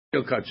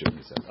Kachim,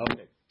 he said.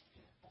 Okay.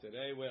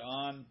 Today we're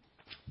on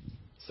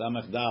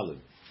Samach Daled.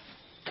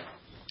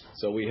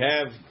 So we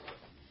have,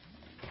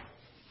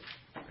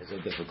 it's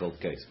a difficult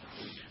case.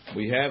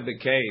 We have the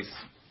case,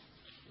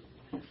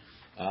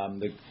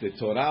 the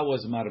Torah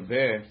was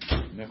marbeh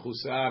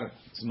mechusar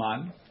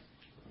zman.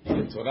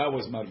 The Torah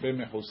was marbeh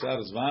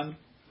mechusar zman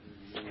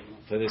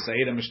for the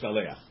Sa'ir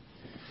Mishtaleach.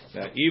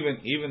 Now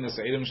even the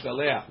Sa'ir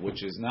Mishtaleach,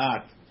 which is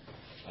not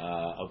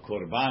a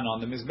korban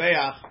on the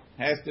Mizbeach,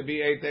 has to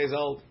be 8 days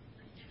old.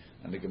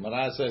 And the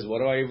Gemara says, what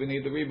do I even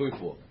need the ribui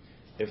for?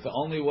 If the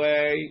only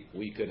way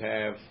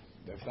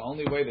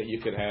that you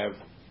could have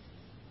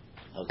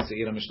a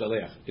Se'ir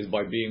HaMishtaleach is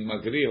by being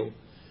Magril,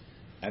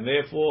 and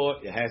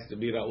therefore it has to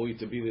be Ra'ui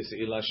to be the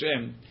Se'il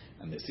Hashem,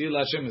 and the Se'il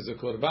Hashem is a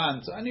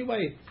Korban, so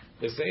anyway,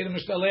 the Se'ir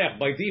HaMishtaleach,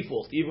 by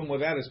default, even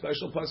without a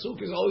special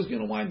Pasuk, is always going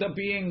to wind up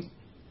being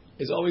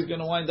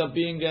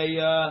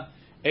a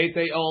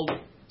 8-day-old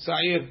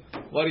Sa'ir.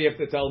 What do you have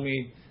to tell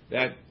me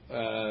that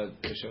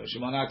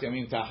Shimonat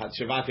Yamin Tachat,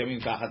 Shivat Yamin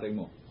Tachat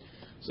Imo?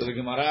 So the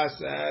Gemara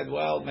said,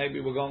 well, maybe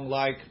we're going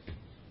like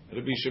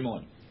Rabbi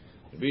Shimon.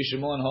 Rabbi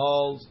Shimon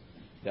holds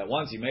that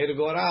once you made a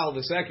Goral,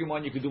 the second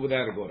one you could do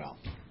without a Goral.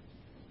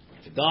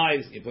 If it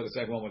dies, you put a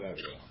second one without a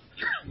Goral.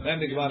 Then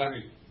the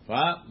Gemara,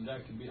 and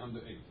that could be under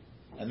 8.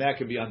 And that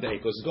could be under 8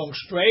 because it's going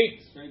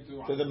straight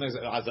to the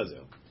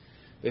Azazel.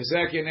 The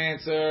second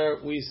answer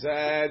we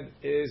said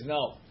is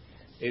no.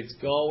 It's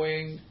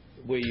going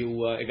where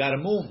you it got a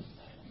mum.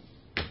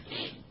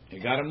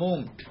 It got a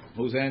mum.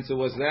 Whose answer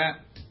was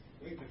that?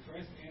 Wait, the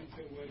first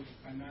answer was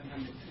Hanan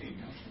HaMitzri,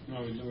 no?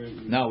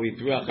 No, we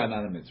threw out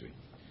Hanan HaMitzri.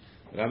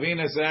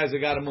 Ravina says it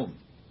got a mum.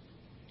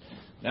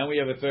 Then we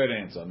have a third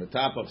answer on the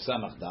top of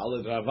Samach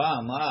Daled. Rava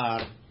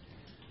Amar,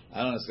 I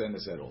don't understand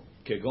this at all.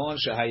 Kegon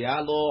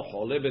shehaya lo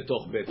chole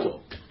betoch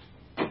beto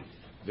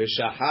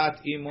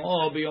v'shahat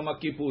imo b'yom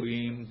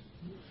HaKippurim.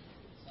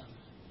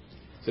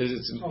 Says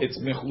it's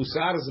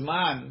mechusar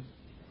zman.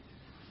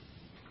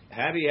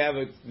 How do you have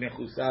a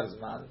mechusar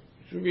zman?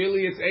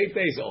 Really, it's 8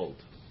 days old.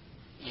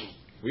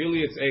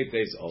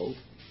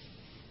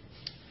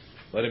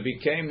 But it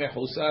became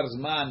mechusar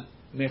zman.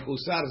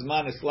 Mechusar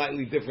zman is a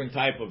slightly different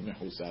type of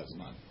mechusar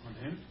zman.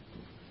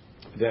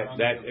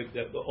 That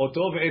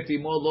otov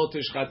etimo lo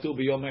tishchatu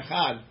b'yom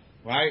echad,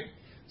 right?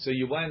 So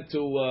you went to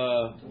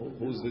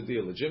who's the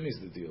dealer? Jimmy's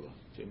the dealer.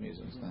 Jimmy's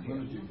not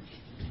here.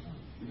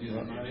 He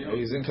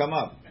didn't come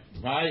up,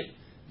 right?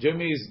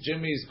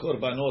 Jimmy's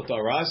korbanot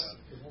are us.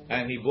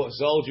 And he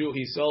sold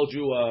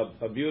you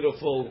a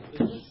beautiful.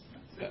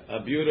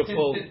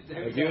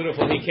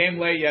 He came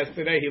late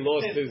yesterday. He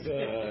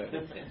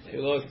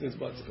lost his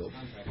bicycle,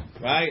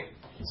 right?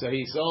 So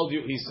he sold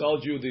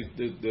you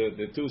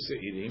the two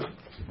seirim,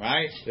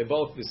 right? They're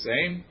both the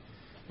same,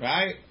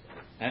 right?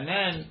 And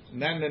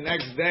then the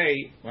next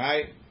day,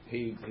 right?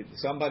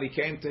 Somebody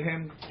came to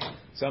him.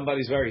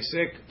 Somebody's very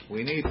sick.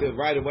 We need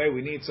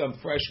some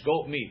fresh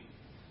goat meat.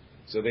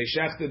 So they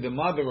shechted the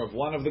mother of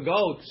one of the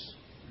goats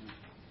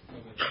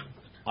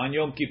on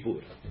Yom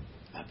Kippur.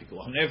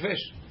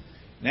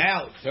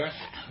 Now,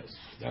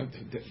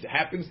 it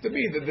happens to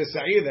be that the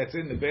Sa'ir that's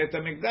in the Beit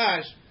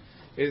HaMikdash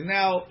is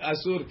now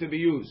asur to be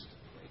used.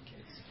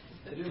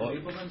 They do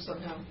label them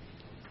somehow?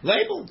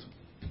 Labeled.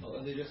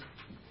 Oh, they just...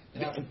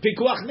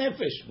 Pikuach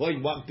nefesh. Well,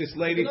 you want this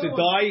lady to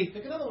die?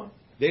 Pick another one.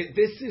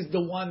 This is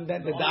the one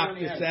that the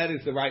doctor said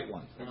is the right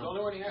one. The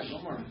only one he has, no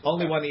more.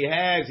 Only one he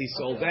has, he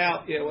sold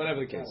out, whatever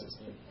the case is.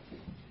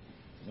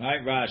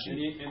 Right,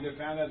 Rashi. And they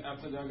found that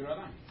after the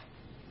Agrada.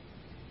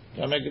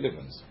 Doesn't make a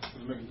difference.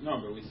 No,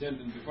 but we said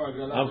before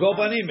Agrada. Al Kol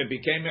Panim, it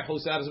became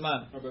Mechusar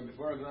Zman. No, but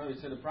before Agrada we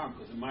said a problem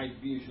because it might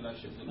be Yishul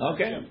Hashem.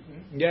 Okay.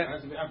 Yeah. It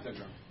has to be after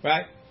Agrada.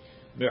 Right.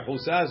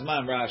 Mechusar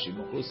Zman, Rashi.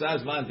 Mechusar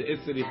Zman, the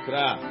Itzer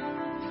Yikra,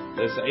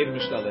 the Sa'ir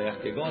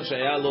Mishtaleach, Kegon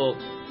Shaya Lo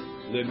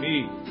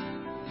Lemi,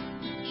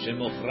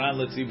 Shemofran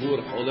Letzibur,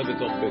 Chole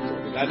Betoch Beto.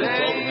 The guy that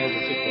told him as a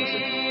sick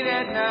person,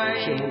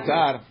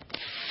 Shemutar,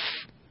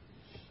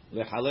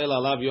 Lechalel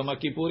Alav Yom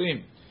HaKippurim,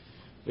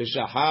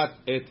 V'shahat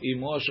et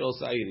imo shel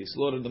Sa'ir. He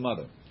slaughtered the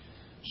mother.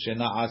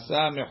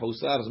 Shena'asa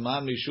mechusar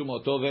zman mishum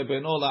oto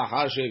ve'beno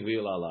la'achar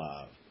she'gvil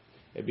alav.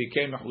 It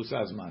became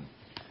mechusar zman.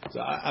 So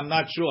I'm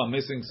not sure. I'm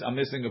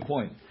missing a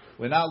point.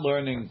 We're not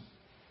learning.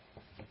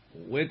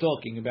 We're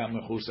talking about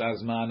mechusar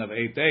zman of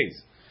 8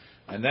 days,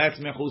 and that's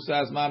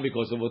mechusar zman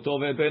because of oto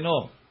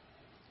ve'beno.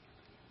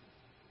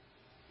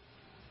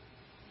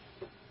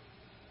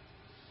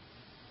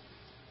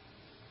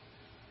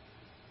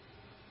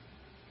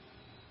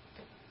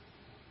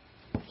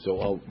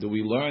 So do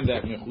we learn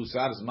that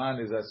mechusar zman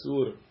is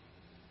asur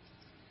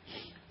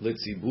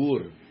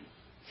letzibur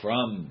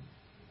from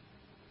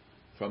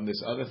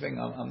this other thing?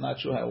 I'm not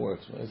sure how it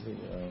works. Where's the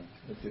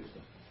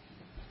tifta?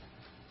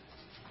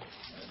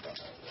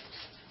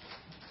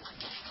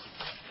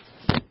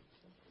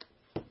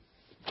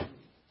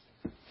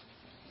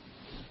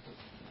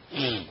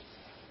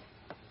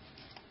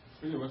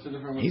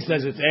 He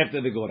says it's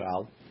after the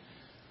goral.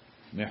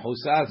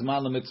 Mechusar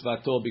zman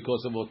lemitzvato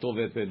because of oto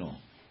ve'peno.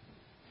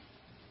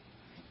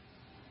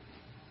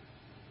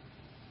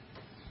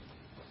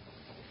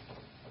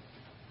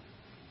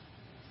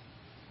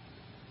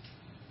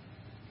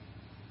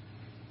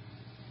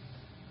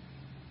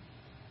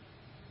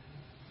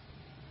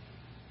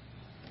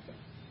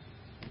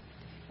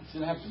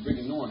 still have to bring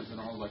a new one if you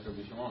don't hold like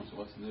Rabbi Shimon. So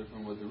what's the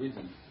difference? What's the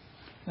reason?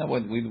 No,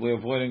 we're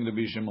avoiding the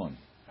Bishimon.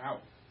 How?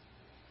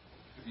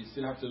 If you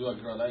still have to do a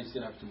grada, you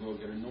still have to go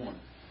get a new one.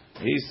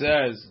 He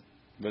says,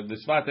 but the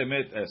Sfat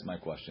Emet asked my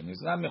question.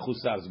 It's not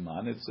Mechusar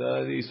Zman, it's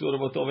the Yisur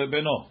of Otov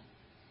Beno.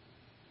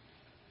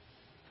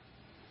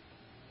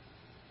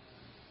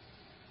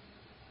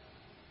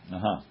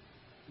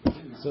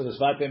 So the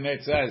Sfat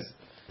Emet says,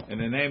 in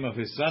the name of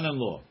his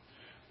son-in-law,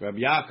 Rabbi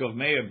Yaakov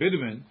Meir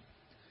Bidman,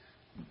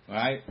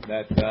 right,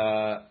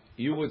 that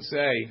you would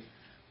say,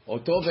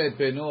 Otov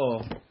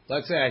Beno,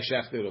 let's say I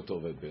shechted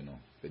Otov Beno.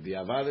 But the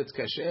Avad it's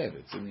kasher,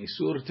 it's an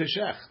Yisur to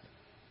shecht.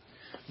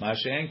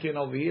 Ma'ashenkin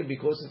over here,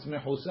 because it's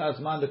Mechusar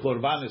Zman, the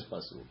Korban is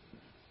pasul.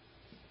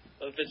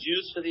 If it's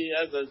used for the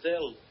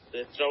Azazel,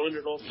 they're throwing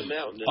it off the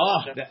mountain.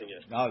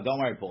 No, don't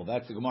worry, Paul.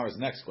 That's the Gemara's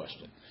next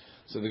question.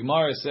 So the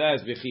Gemara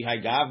says, "V'chi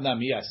hagavna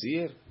mi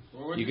asir."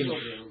 What do we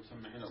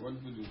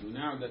do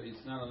now that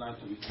it's not allowed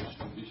to be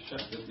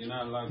shechted? You're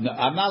not allowed. No,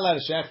 I'm not allowed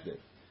to shecht it.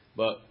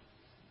 But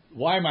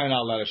why am I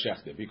not allowed to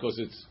shecht it? Because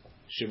it's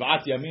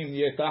Shivat Yamim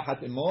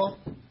Yetachat Imo,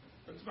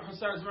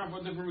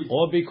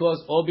 or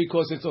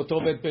because it's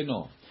Otovet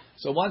Beno.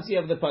 So once you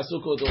have the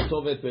pasuk of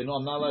Otovet Beno,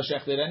 I'm not allowed to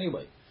shecht it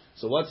anyway.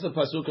 So what's the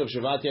pasuk of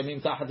Shivat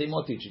Yamim Tachat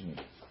Imo teaching me?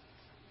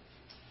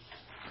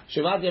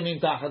 Shivat Yamim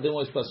Tachat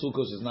Imo is pasuk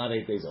because it's not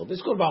 8 days old.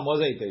 This Korban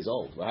was 8 days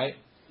old, right?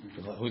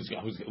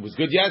 It was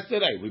good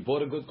yesterday. We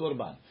bought a good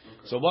Korban.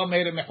 So what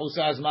made it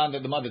Mechusar Zman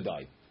that the mother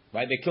died?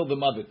 Right? They killed the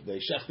mother today.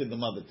 Shechted the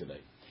mother today.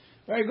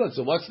 Very good.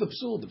 So what's the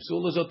psul? The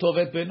psul is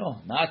Otovet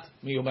Beno, not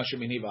Miyum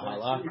Hashemini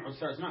V'Hala.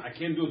 I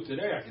can't do it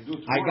today. I can do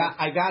it tomorrow.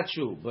 I got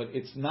you, but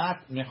it's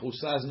not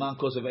Mechusar Zman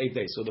because of 8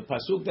 days. So the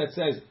pasuk that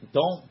says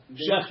don't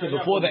shecht it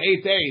before the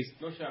 8 days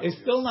is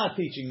still not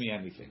teaching me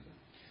anything.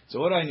 So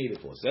what do I need it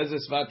for? Says the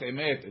Sfat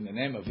Emet in the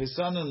name of his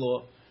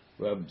son-in-law,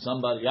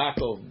 somebody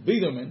Yaakov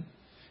Biderman.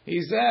 He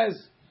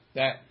says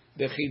that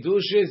the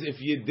chidush is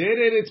if you did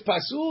it, it's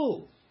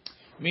pasul.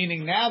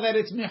 Meaning now that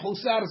it's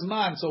mechusar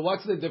zman. So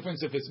what's the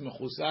difference if it's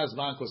mechusar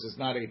zman because it's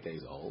not 8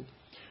 days old,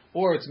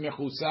 or it's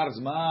mechusar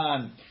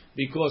zman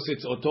because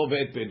it's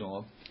otovet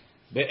beno?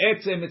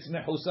 Be'etzem it's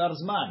mechusar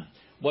zman.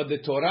 What the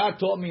Torah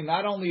taught me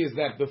not only is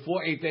that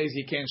before 8 days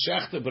you can't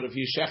shecht it, but if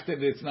you shecht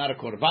it, it's not a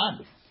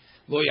korban.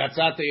 Lo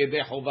yatzate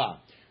yedei chova.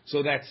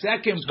 So that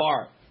second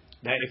part,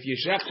 that if you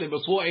shecht it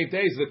before 8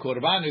 days, the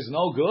korban is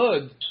no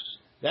good.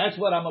 That's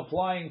what I'm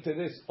applying to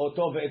this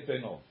otovet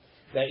beno.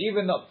 That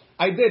even though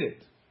I did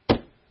it.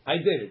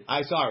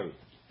 Sorry.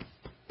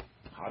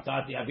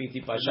 Hatati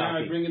abiti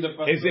pashati.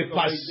 Is it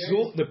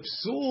pasul? The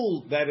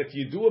psul that if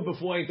you do it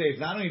before 8 days,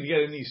 not only do you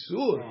get an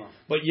isur,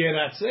 but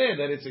yeratzeh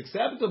that it's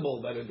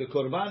acceptable that if the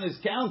korban is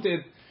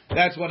counted.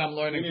 That's what I'm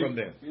learning from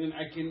there.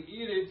 I can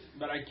eat it,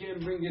 but I can't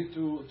bring it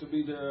to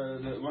be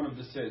the one of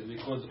the says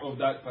because of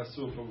that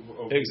pasuk.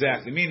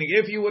 Exactly. Meaning,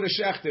 if you would have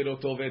shechted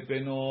otovet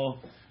beno.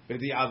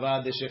 The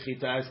avad the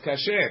shechita is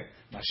kasher.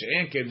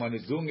 Masha'enken when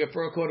it's doing it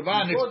for a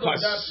korban, it's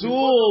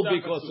pasul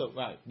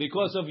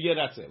because of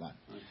yeratzeh.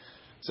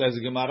 Says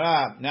the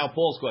Gemara. Now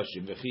Paul's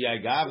question: V'chi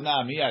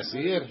gavna mi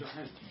asir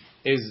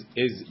is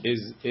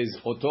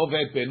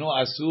otovet beno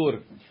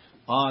asur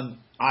on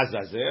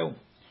Azazel?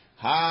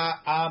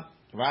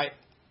 Right?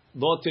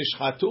 Lo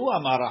tishchatu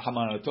amar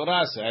Haman. The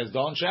Torah says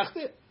don't shecht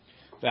it.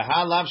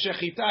 V'ha lav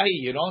shechitahi.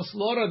 You don't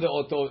slaughter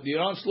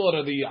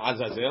the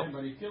Azazel.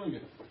 But you're killing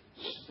it.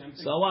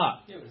 So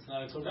what?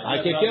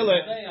 I can kill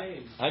it.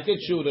 I can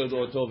shoot it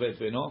or tovet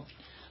beno.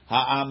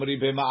 Ha'amri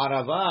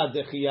b'ma'arava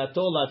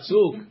dechiyato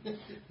latzuk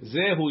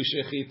zehu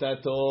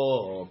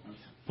shechitato.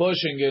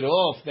 Pushing it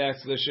off,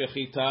 that's the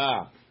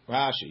shechita.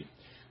 Rashi.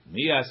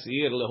 Mi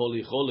asir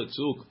leholicho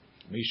latzuk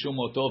mishum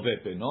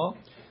otovet beno.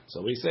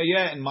 So we say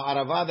in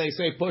ma'arava they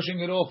say pushing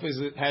it off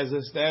has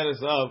the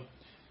status of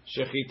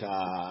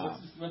shechita.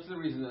 What's the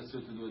reason that's to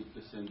do it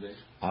the same day?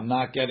 I'm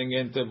not getting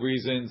into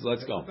reasons.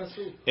 Let's go.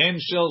 Im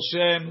shel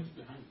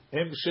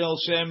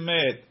shem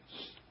met.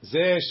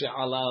 Ze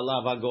she'ala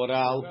alav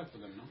hagoral.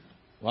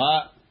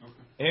 What?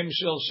 Im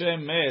shel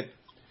shem met.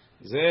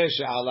 Ze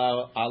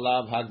she'ala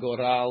alav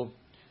hagoral.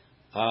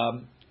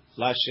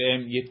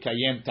 Lashem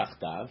yitkayem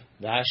tachtav.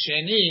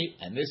 V'hasheni,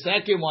 and the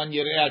second one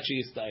yirei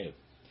yistayev.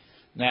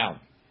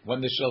 Now, when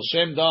the shel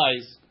shem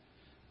dies,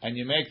 and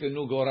you make the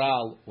new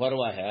goral, what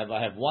do I have?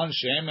 I have one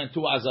Shem and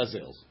two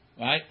Azazels.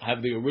 Right? I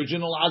have the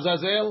original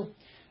Azazel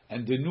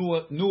and the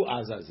new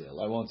Azazel.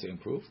 I won't say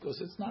improved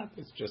because it's not.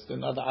 It's just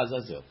another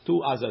Azazel.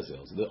 Two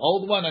Azazels. The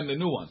old one and the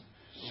new one.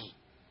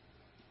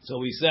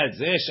 So he said,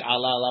 Zesh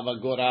ala lava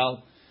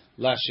goral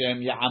lashem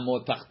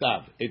ya'amot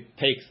tachtav. It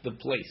takes the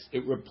place.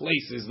 It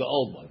replaces the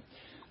old one.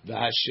 The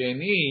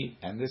Hasheni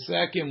and the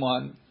second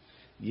one,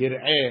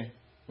 Yir'eh.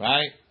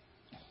 Right?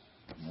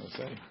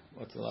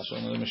 What's the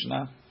Lashon of the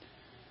Mishnah?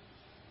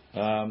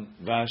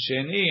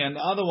 Vasheni and the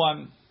other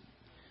one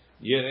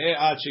Yireh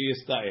ad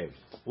sheyistaev,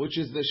 which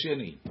is the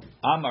sheni.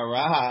 Amar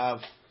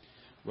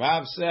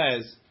Rav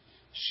says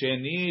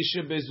sheni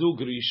shebezug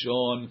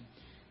rishon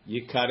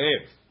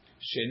yikarev,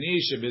 sheni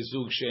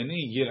shebezug sheni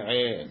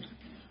yireh.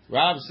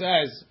 Rav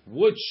says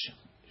which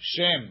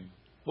shem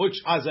Which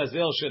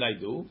Azazel should I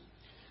do?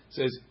 It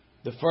says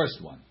the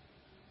first one,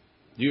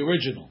 the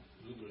original.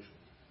 You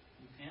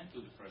can't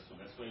do the first one.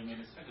 That's why you made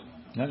a second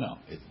one. No.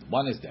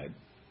 One is dead.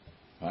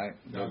 Right?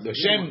 The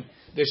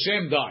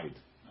Shem died.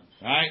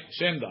 Right?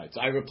 Shem died.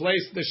 So I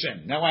replaced the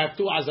Shem. Now I have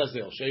two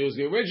Azazel. Should I use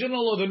the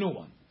original or the new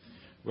one?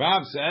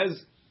 Rav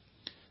says,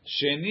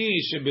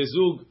 Sheni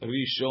shebezug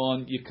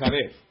rishon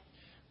yikarev.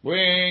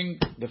 Bring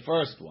the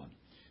first one.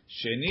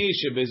 Sheni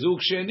shebezug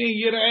sheni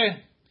yireh.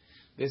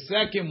 The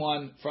second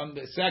one, from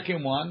the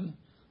second one,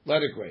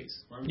 let it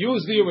graze.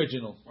 Use the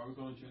original. Why we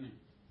call it Sheni?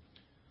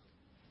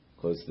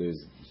 Because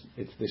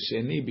it's the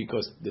Sheni,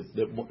 because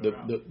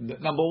the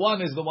number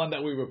one is the one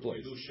that we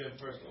replaced. You do Shem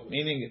first.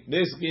 Meaning,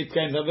 this is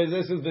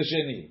the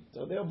Sheni.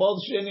 So they're both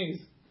Shenis.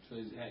 So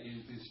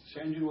it's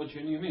changing what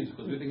Sheni means,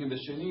 because we're thinking the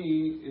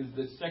Sheni is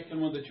the second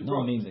one that you No,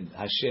 brought. meaning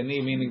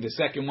Hasheni, meaning the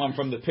second one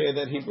from the pair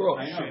that he brought.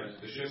 I know.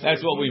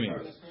 That's what we mean.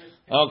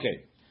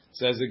 Okay.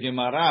 Says the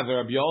Gemara,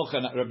 Rabbi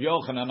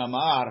Yochanan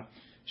Amar,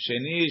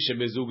 Sheni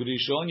shebezug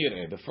rishon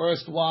yireh. The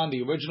first one,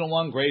 the original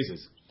one,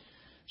 grazes.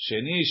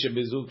 Sheni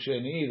shebezug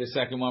sheni, the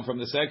second one from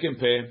the second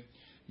pair,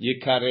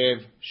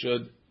 yikarev,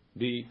 should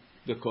be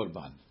the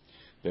korban.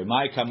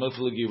 B'mai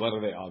kamuflagi, what are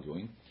they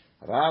arguing?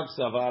 Rav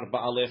savar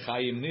ba'alei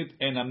chayim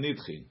enam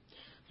nidchin.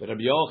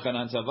 Rabbi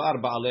Yochanan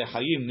savar ba'alei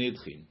chayim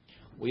nidchin.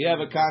 We have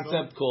a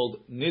concept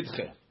called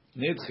nidche.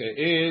 Nidche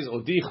is,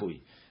 or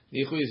dichui.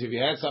 Dichui is if you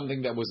had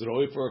something that was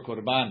roi for a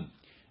korban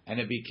and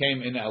it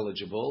became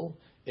ineligible,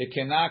 it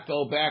cannot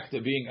go back to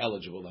being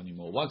eligible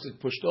anymore. Once it's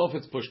pushed off,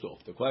 it's pushed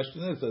off. The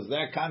question is, does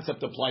that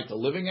concept apply to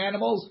living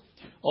animals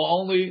or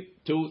only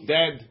to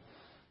dead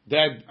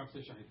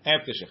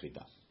after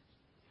shechita?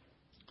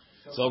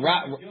 So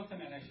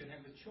Yochanan, I should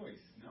have a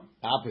choice, no?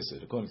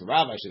 Opposite. According to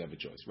Rav, I should have a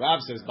choice.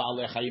 Rav says,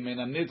 Ba'alei chayim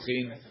enam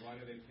nidchin.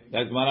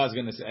 That Gemara is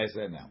going to say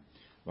that now.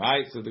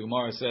 Right? So the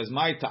Gemara says,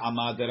 My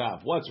ta'amad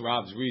Rav. What's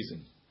Rav's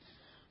reason?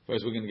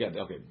 First we're going to get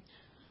there. Okay.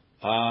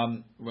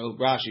 Well,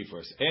 Rashi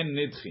first. En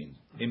nidchin.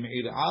 Im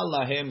ir'a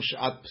lahem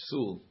sh'at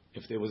psul.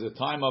 If there was a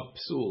time of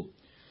psul,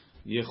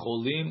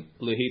 yecholim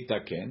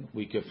lehitaken.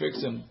 We could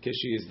fix them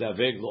kishi is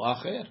daveg lo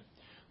acher.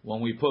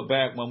 When we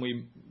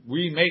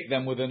remake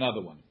them with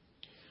another one.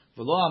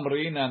 V'lo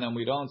amrinan, and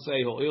we don't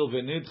say ho'il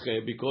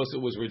v'nidche because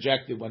it was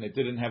rejected when it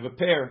didn't have a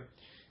pair.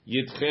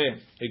 Yidche,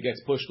 it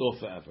gets pushed off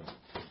forever.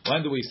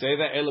 When do we say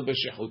that? Ela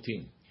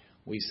b'shechutin.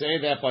 We say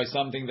that by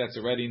something that's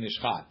already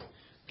nishchat.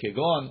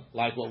 Kegon,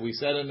 like what we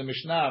said in the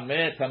Mishnah,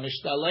 met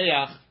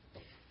ha-mishtaleach.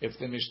 If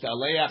the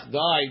mishtaleach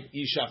died,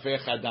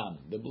 yishafech adam.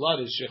 The blood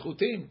is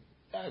shechutim.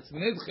 That's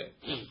nidche.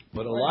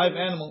 But a live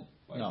animal,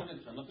 no.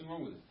 Nothing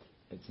wrong with it.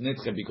 It's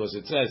nidche because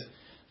it says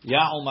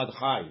ya'ol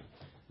madchai.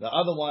 The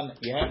other one,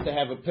 you have to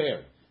have a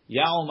pair.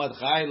 Ya'ol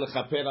madchai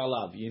lechaper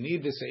alav. You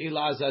need the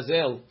se'ila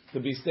azazel to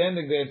be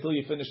standing there until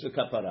you finish the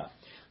kapara.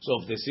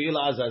 So if the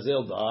se'ila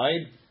azazel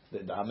died,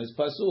 the dam is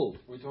pasul.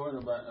 We're talking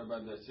about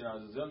the Se'ila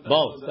Azazel.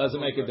 Both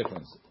doesn't make a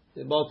difference.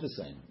 They're both the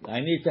same. I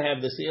need to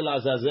have the se'ila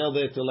azazel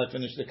there till I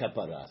finish the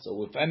kapara.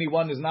 So if any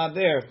one is not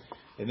there,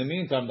 in the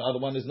meantime the other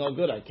one is no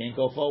good. I can't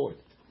go forward.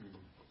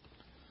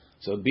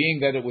 So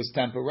being that it was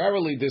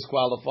temporarily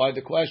disqualified,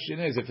 the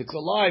question is, if it's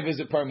alive, is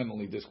it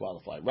permanently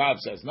disqualified? Rav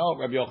says no,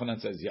 Rabbi Yochanan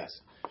says yes.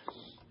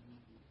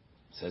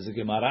 Says the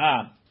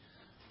Gemara,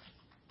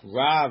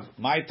 Rav,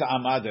 my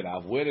ta'amad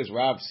Rav, where does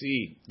Rav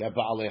see that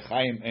ba'alei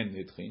chayim en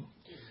nidchin?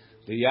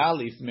 The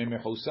yalif me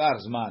mechusar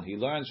zman. He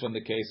learns from the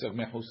case of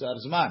mechusar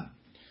zman,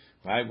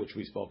 right, which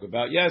we spoke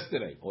about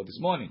yesterday, or this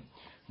morning.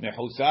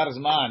 Mechusar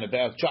zman,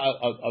 about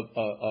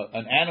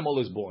an animal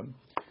is born,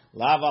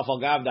 Lava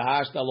fagav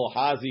dahashta lo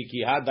hazi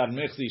ki hadar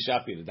mechzi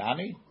shapir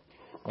dami.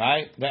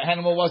 Right? The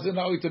animal wasn't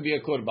raoi to be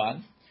a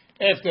kurban.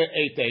 After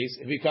 8 days,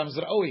 it becomes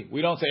raoi.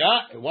 We don't say,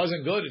 it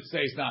wasn't good, it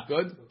stays not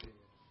good.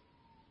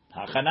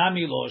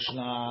 Hachanami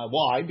loshna.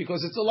 Why?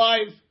 Because it's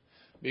alive.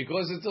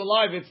 Because it's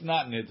alive, it's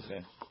not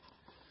nidche.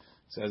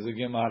 Says the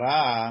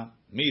Gemara,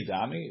 mi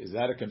dami. Is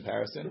that a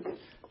comparison?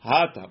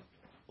 Hata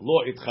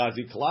lo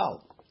itchazi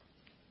klal.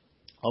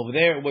 Over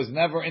there, it was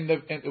never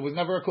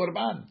a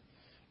kurban.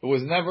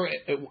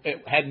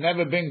 It had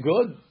never been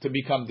good to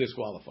become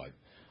disqualified.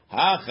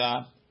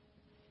 Hacha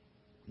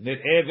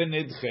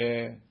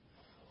nidche.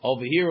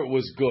 Over here it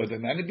was good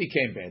and then it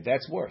became bad.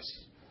 That's worse.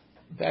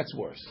 That's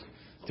worse.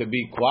 To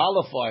be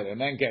qualified and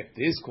then get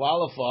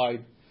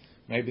disqualified,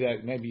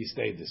 maybe you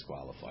stay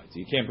disqualified. So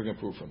you can't bring a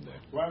proof from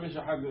there. Why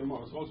Mishahad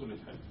was also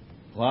nidche?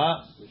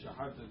 What? There's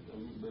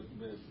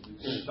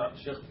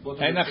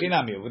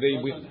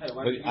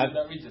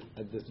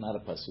not a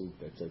pasuk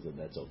that says that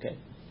that's okay.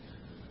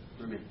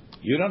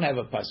 You don't have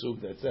a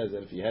pasuk that says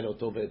that if you had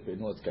otovet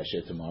beno it's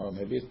kasher tomorrow.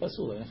 Maybe it's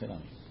pasul.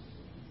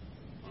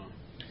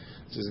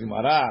 Says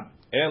Gemara,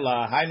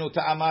 Ela hainu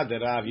ta'amad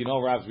Rav. You know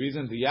Rav's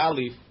reason. The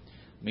yalif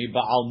mi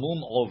ba'al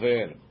mum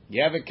over.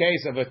 You have a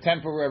case of a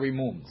temporary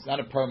mum. It's not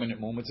a permanent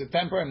mum. It's a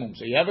temporary mum.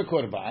 So you have a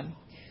korban,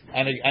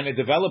 and it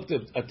developed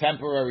a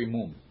temporary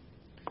mum.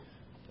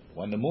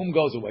 When the mum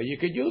goes away, you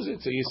could use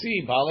it. So you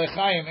see, ba'alei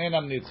chayim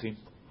enam nidchim.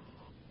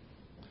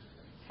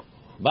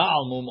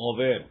 Ba'al mum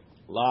over.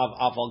 Lav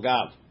afal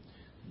gav.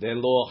 De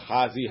lo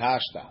chazi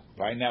hashta.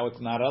 Right now it's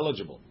not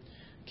eligible.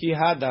 Ki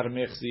hadar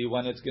mechzi,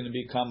 when it's going to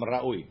become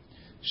ra'ui.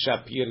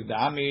 Shapir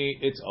dami,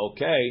 it's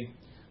okay.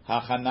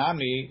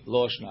 Hachanami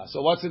loshna.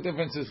 So what's the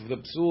difference if the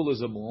psul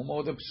is a mum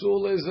or the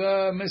psul is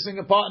missing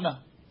a partner?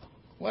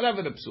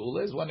 Whatever the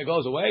psul is, when it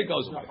goes away, it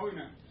goes away.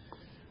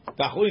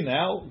 Tachui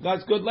now,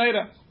 that's good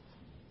later.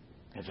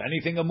 If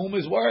anything, a mum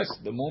is worse.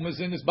 The mum is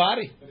in his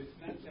body. But it's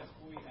not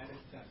tachui at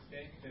its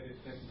aspect,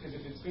 because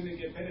if it's going to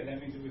get better,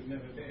 that means it was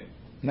never bad.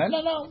 No.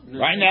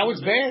 Right now it's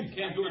bad. You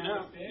can't do it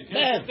now.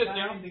 Bad. It's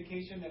not an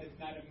indication that it's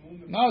not a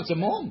mum. No, it's a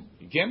mum.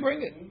 You can't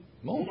bring it.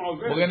 Mum.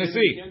 We're going to see.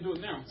 You can't do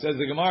it now. Says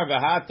the Gemara,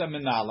 V'hata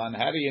minalan.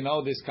 How do you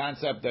know this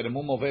concept that a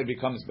mum over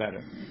becomes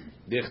better?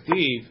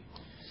 Dichtiv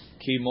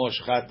ki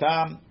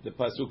moshchatam. The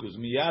pasuk is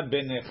miyad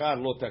ben nechar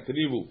lo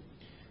takrivu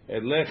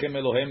et lechem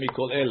Elohem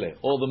mikol ele.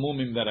 All the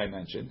mumim that I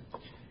mentioned.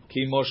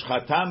 Ki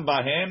moshchatam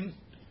bahem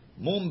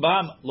mum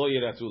bam lo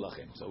yiratzu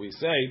lachem. So we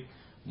say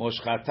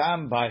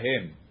moshchatam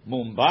bahem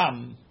mum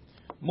bam.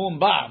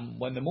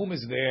 When the mum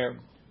is there,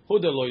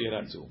 huda lo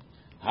yiratzu.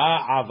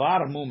 Ha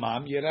avar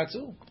mumam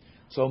yiratzu.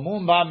 So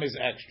mum bam is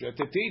extra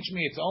to teach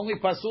me it's only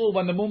pasul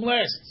when the mum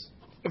lasts.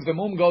 If the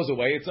mum goes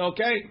away, it's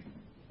okay.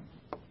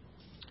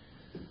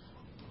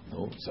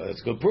 No, so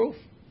that's good proof.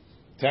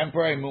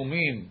 Temporary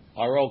mumim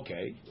are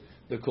okay.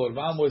 The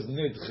korban was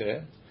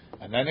nidche,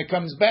 and then it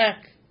comes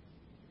back.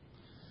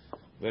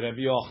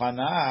 Rabbi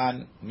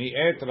Yochanan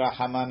mi'et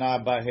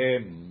rahamana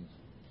bahem,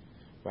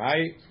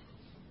 right?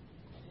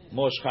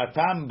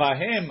 Moshchatam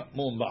bahem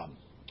mumbam.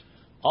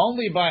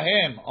 Only by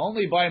him,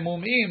 only by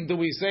mumim do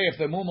we say if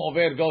the mum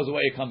over goes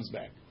away, it comes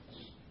back.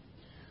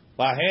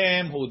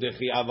 Bahem hu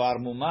dechi avar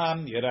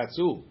mumam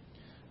yiratzu.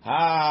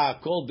 Ha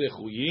kol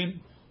dechuyim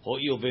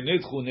ho'il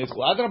v'nidchu nidchu.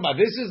 Adrabah,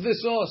 this is the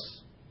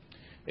source.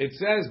 It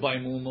says by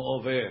mum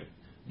over.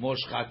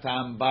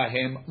 Moshchatam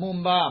bahem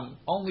mumbam.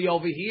 Only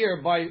over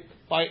here by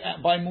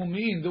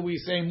mumim do we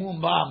say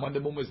mumbam. When the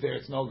mum is there,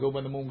 it's no good.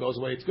 When the mum goes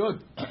away, it's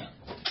good.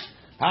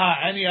 Ha,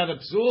 any other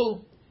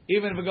psul,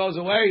 even if it goes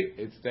away,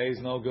 it stays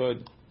no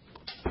good.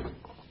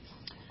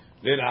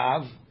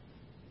 V'rav,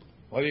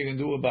 what are you going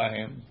to do about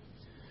him?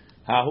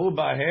 Hahu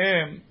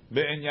bahem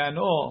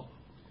be'enyano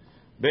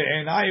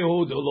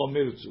be'enayu lo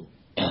mirzu.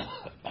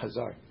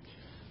 Sorry.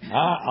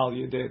 Ha al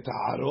yedei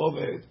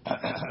ta'arovet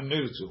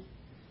mirzu.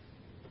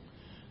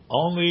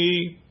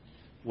 Only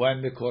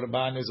when the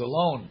korban is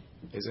alone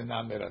is it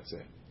not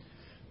meratzeh.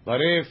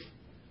 But if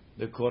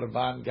the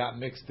korban got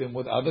mixed in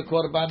with other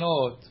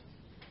korbanot,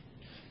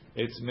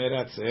 it's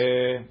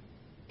meratzeh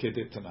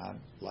kedetanan,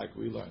 like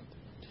we learned.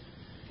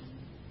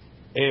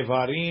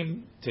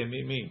 Evarim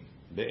temimim,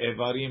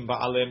 be'evarim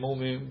ba'ale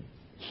mumim.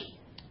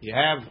 You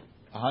have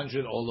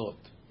 100 olot,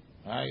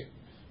 right?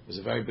 It was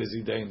a very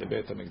busy day in the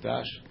Beit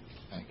HaMikdash.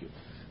 Thank you.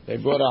 They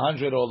brought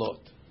 100 olot.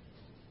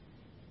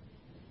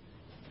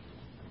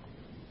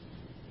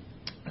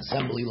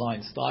 Assembly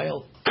line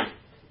style.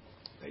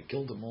 They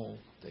killed them all.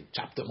 They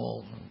chopped them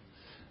all.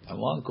 And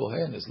one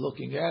Kohen is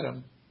looking at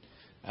him,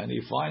 and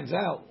he finds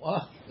out,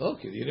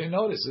 look, you didn't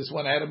notice. This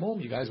one had a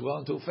mum. You guys were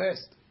going too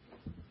fast.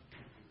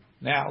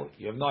 Now,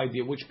 you have no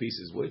idea which piece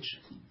is which.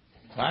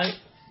 Right?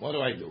 What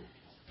do I do?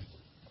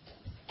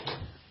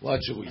 What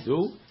should we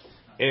do?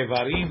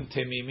 Evarim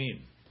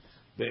temimim.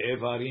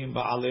 Be'evarim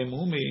ba'ale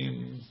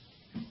mumim.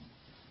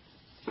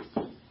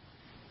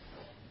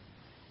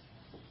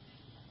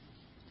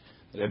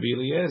 Rabbi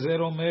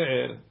Eliezer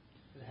Omer.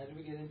 How do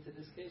we get into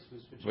this case?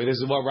 But this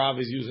is what Rav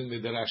is using the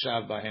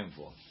Derashav by him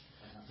for.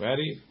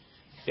 Ready?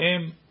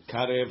 Em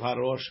karev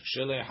harosh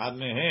shel echad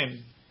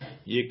mehem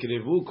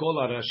yikrevu kol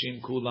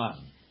harashim kulam.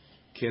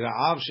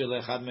 Kira'av shel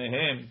echad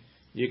mehem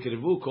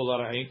yikrevu kol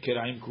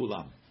kira'im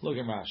kulam. Look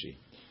at Rashi.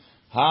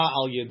 Ha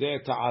al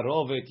yedeh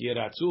ta'arovet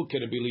yiratzu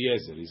keRabbi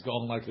Eliezer. He's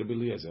going like Rabbi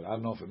Eliezer. I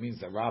don't know if it means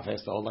that Rav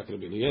has to hold like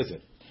Rabbi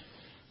Eliezer.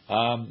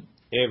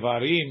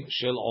 Evarim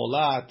shel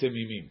olah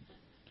temimim.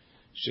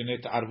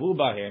 Shenet'arvu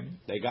bahem,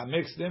 they got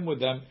mixed in with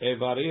them.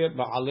 Evarir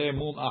ba'aleh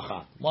mum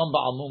achat. One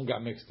ba'al mum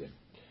got mixed in.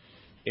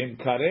 In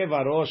karev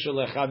harosh shel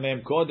echad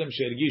mehem kodem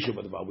she'ergishu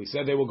b'dvar. We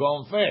said they were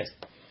going fast.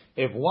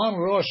 If one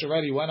rosh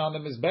already went on the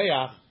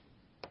mizbeach,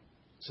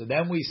 so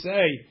then we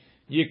say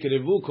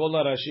yikrevu kol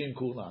harashim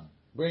kulan.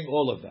 Bring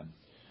all of them.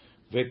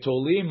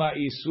 V'tolim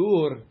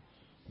ha'isur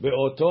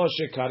be'oto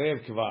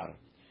shekarev kvar.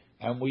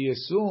 And we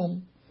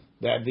assume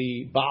that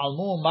the ba'al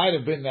mum might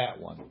have been that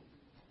one.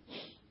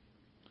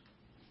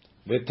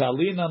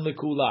 V'talinan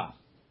lekula,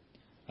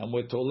 and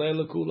we're tole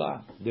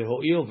lekula. The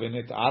ho'il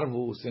v'nit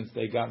arvu, since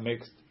they got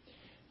mixed.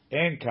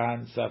 En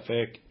kan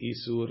safek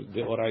isur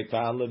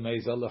deoraita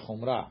lemeza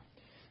lechumra.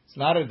 It's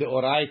not a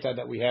deoraita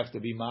that we have to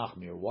be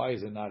machmir. Why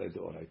is it not a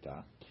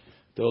deoraita?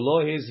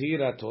 Delo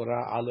hizhira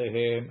Torah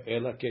alehem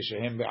ela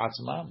keshehem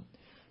be'atzmam.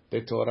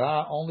 The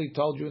Torah only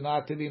told you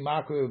not to be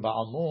machmir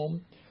ba'al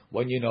mum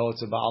when you know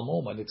it's a ba'al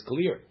mum and it's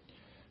clear.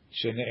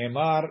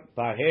 Shene'emar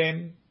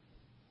bahem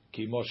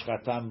Ki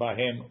moshchatam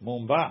bahem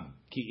mumbam.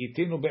 Ki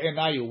itinu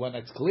be'enayu, when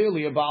it's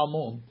clearly a Baal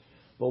mum.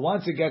 But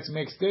once it gets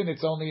mixed in,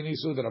 it's only an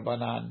Isud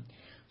Rabbanan.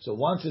 So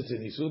once it's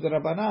an Isud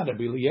Rabbanan,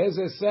 Rabbi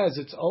Eliezer says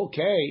it's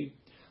okay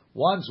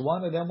Once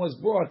one of them was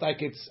brought, I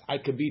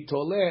could be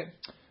toleh.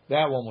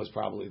 That one was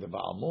probably the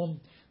Baal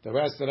Mum. The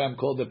rest of them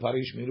called the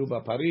Parish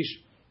Miruba Parish.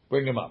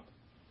 Bring him up.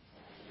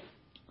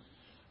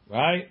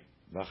 Right?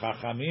 The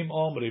Chachamim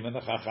Omrim, and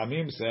the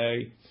Chachamim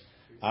say,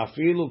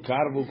 Afilu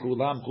karvu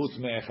kulam chutz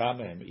me'echa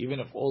mehem. Even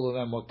if all of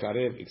them were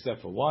karev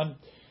except for one,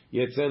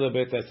 yetzeh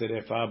lebet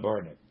haserefa,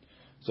 burn it.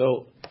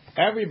 So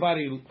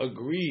everybody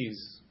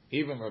agrees,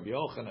 even Rabbi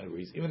Yochanan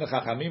agrees, even the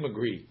Chachamim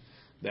agree,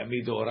 that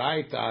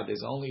midoraita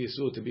there's only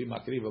issue to be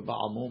makriv a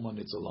Baal Mum on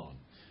its alone.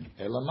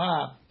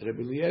 Elama,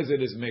 Rabbi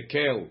Eliezer is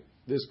mekel,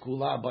 this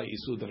kula by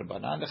Isud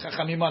Rabbanan. The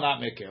Chachamim are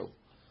not mekel.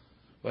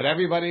 But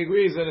everybody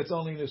agrees that it's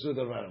only Isud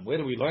Rabbanan. Where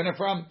do we learn it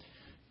from?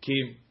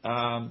 Ki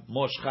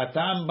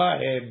moshchatam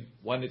bahem,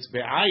 when it's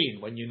be'ayin,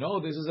 when you know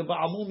this is a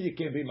Baal Mum, you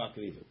can't be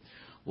makriv.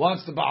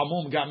 Once the Baal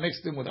Mum got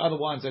mixed in with other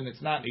ones and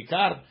it's not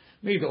ikar,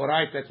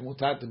 midoraita that's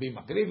mutar to be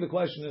makriv. The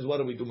question is, what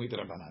do we do with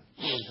Rabbanan?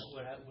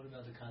 What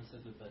about the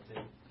concept of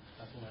batei?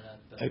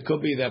 It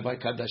could be that by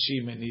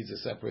Kadashim it needs a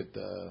separate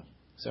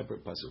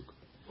pasuk.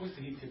 What's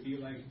it need to be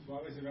like?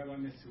 Why was the Rabbi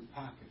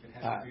Pak if it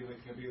has to be like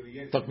Rabbi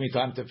Eliezer? Took me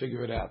time to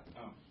figure it out.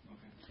 Oh,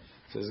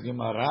 okay. Says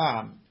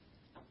Gemara,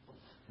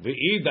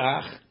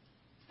 V'idach,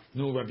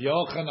 nu Rabbi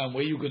Yochanan,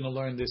 where you going to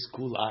learn this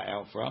kula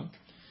out from?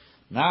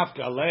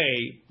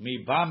 Nafkalei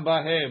mi bam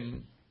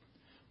bahem.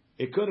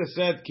 It could have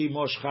said ki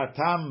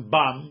moshchatam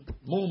bam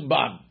mum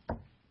bam.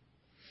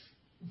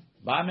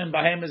 Bam and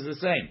bahem is the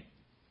same.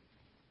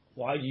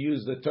 Why you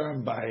use the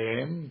term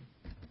bahem?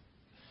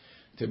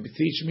 To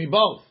teach me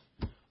both.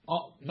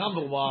 Oh,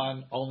 number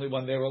one, only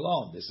when they're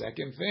alone. The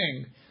second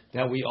thing,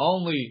 that we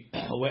only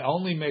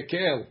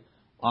mekel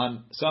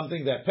on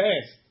something that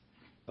passed,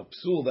 a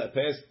psul that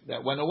passed,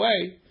 that went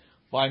away,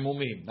 by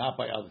mumim, not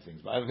by other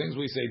things. By other things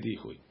we say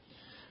dichui.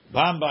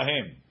 Bam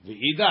bahem,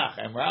 v'idach,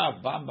 and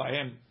Rav, bam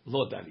bahem,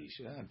 lo darish.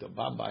 The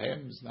bam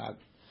bahem is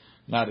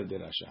not a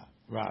derasha.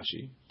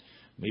 Rashi.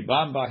 Mi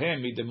bam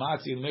bahem, mi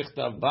dematzi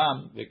michtav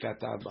bam,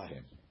 v'katav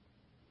bahem.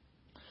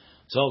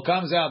 So it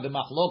comes out the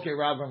Machloke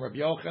Rav and Rabbi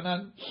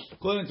Yochanan.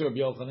 According to Rabbi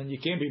Yochanan, you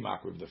can't be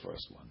makriv the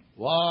first one.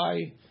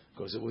 Why?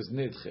 Because it was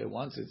nidche.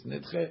 Once it's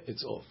nidche,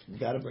 it's off. You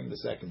got to bring the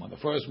second one. The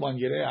first one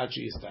yireh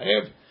achi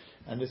yistaev,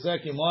 and the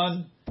second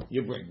one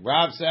you bring.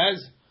 Rav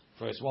says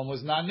first one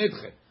was not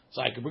nidche,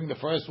 so I could bring the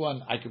first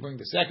one. I could bring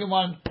the second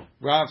one.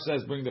 Rav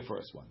says bring the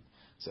first one.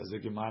 Says the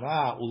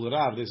Gemara ul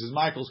Rav. This is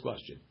Michael's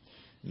question.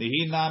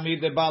 Nihi nami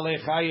de balei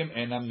chayim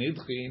enam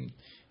nidchim.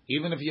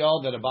 Even if you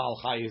hold that a baal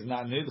chay is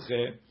not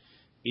nidche.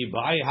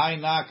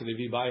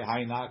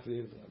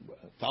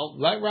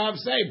 Let Rav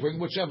say, bring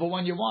whichever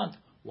one you want.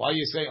 Why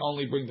you say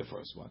only bring the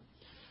first one?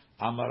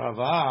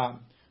 Amarava,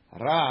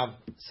 Rav,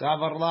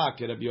 Savarla,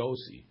 Rabbi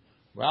Yossi.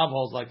 Rav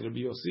holds like Rabbi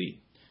Yossi.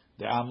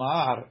 The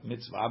Amar,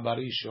 mitzvah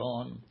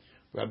barishon.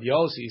 Rabbi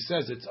Yossi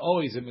says it's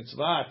always a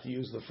mitzvah to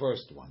use the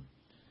first one.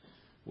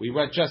 We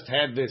just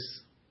had this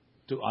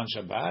on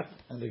Shabbat,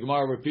 and the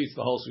Gemara repeats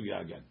the whole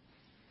sugya again.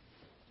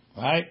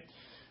 Right?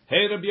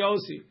 Hey Rabbi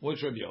Yossi,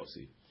 which Rabbi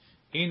Yossi?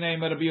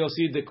 Rabbi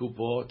Yossi de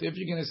kupot. If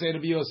you're going to say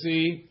Rabbi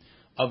Yossi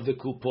of the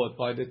kupot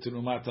by the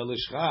Terumat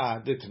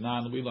Alishcha, the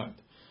Tanan we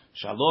learned.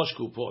 Shalosh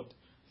kupot,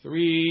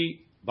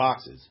 3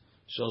 boxes.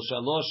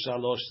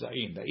 Shalosh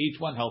sa'in. That each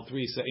one held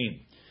 3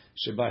 sa'in.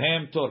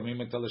 Shebahem tormim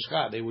et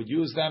Alishcha. They would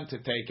use them to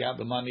take out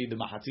the money, the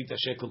mahatzita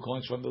shekel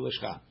coins from the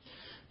Lishcha.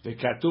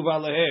 V'katuv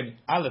alehem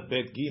aleph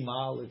bet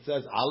gimal. It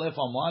says aleph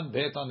on one,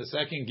 bet on the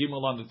second,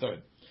 gimal on the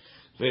third.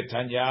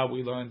 V'tanya,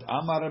 we learned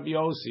Amar Rabbi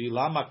Yossi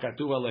lama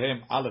katuv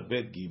alehem aleph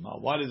bet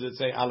gimal. Why does it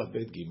say aleph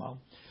bet gimal?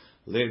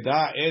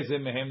 Leda eze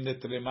mehem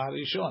netrema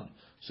rishon.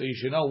 So you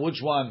should know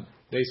which one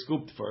they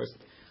scooped first.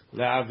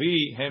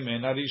 Le'avi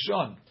hemen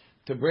arishon,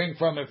 to bring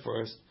from it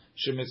first.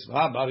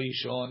 Shemitzvah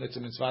barishon. It's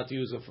a mitzvah to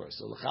use it first.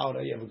 So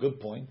l'chaura, you have a good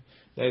point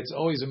that it's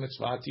always a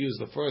mitzvah to use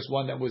the first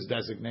one that was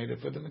designated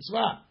for the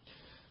mitzvah.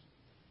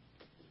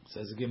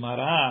 Says the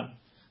Gemara,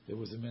 there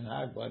was a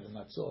minhag by the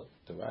Matzot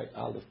to write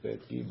Aleph Bet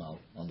Gimal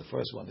on the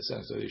first one. The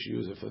second, so they should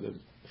use it for the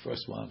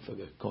first one for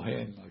the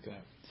Kohen, like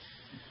that.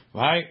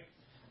 Right?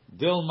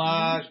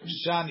 Dilma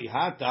Shani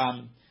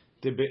Hatam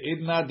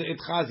Tebeidna de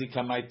Itchazi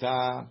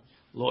Kamaita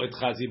Lo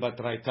Itchazi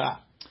Batraita.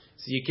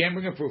 So you can't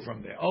bring a proof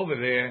from there. Over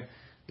there,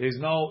 there's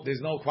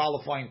no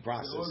qualifying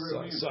process.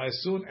 So as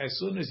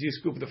soon as you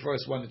scoop the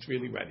first one, it's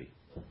really ready.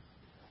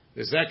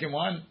 The second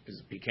one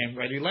became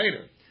ready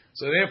later.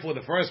 So therefore,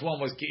 the first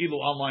one was Ki'ilu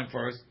online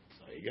first,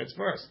 so he gets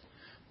first.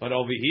 But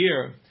over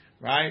here,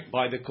 right,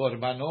 by the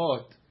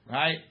Korbanot,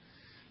 right,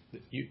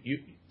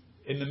 you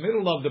in the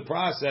middle of the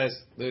process,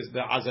 there's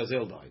the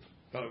Azazel died,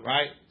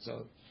 right?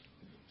 So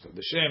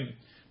the Shem,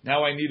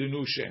 now I need a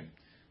new Shem.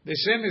 The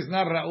Shem is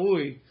not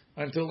Ra'ui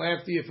until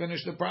after you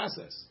finish the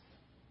process.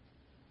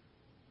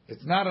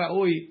 It's not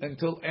Ra'ui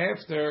until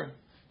after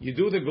you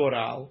do the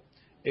Goral.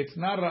 It's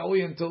not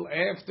Ra'ui until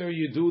after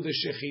you do the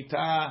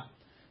Shechita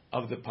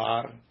of the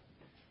Par,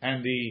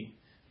 and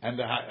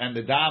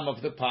the dam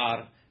of the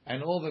par,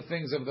 and all the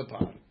things of the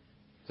par.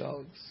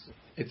 So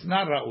it's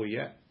not ra'u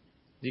yet.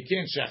 You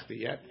can't shecht it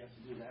yet. You have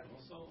to do that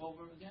also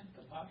over again,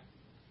 the par?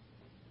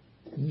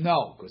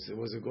 No, because it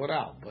was a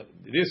goral. But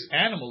this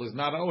animal is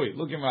not Ra'ui.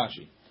 Look in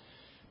Rashi.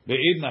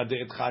 Be'idna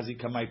de'et chazi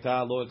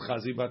kamaita lo et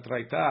chazi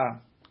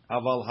batraita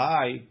aval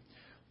hai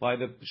by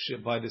the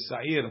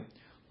sa'ir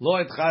lo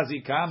et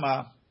chazi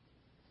kama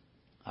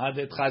ad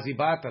et chazi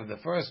batra. The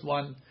first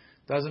one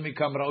doesn't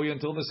become Ra'ui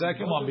until the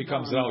second one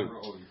becomes Ra'ui.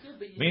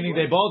 Meaning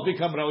they both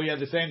become Ra'ui at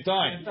the same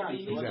time.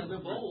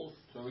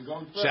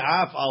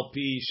 She'af al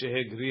pi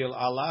shehegril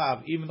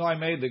alav. Even though I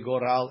made the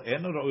goral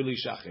en Ra'ui li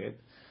shachet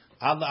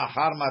al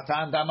achar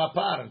matan dam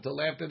apar until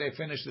after they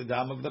finish the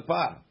dam of the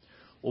par.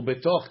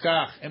 Ubetoch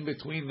kach, in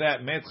between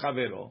that, met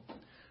chavero,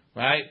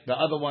 right? The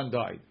other one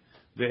died.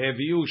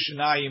 Veheviu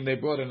shnayim, they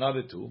brought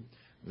another two.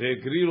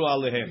 Ve'grilu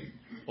alehem.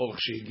 Or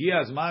shigi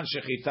azman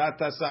shechitat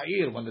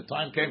ha'sa'ir, when the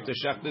time came to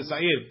shach the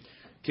sa'ir,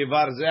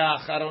 kivar ze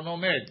acharon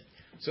omed.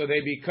 So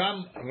they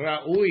become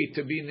ra'ui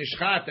to be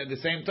nishchat at the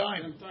same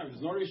time.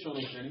 There's no rishon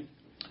and sheni.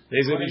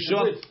 There's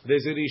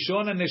a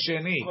rishon and a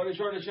sheni,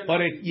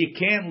 but you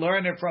can't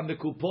learn it from the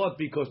kupot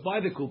because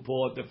by the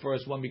kupot the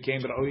first one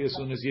became ra'ui as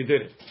soon as you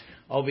did it.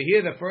 Over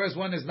here, the first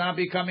one is not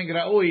becoming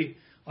ra'ui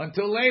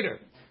until later.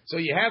 So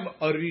you have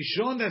a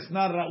rishon that's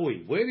not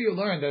ra'ui. Where do you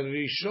learn that a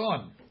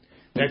rishon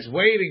that's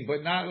waiting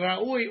but not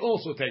ra'ui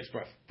also takes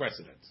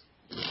precedence?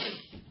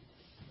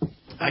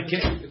 I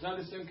can't. It's not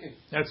the same case.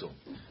 That's all.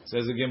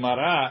 Says the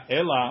Gemara,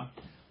 Ela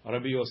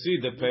Rabbi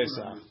Yossi de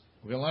Pesach.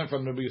 We can learn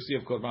from Rabbi Yossi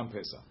of Korban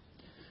Pesach.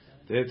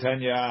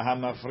 Tanya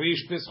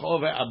hamafrish pischo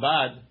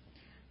ve'abad.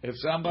 If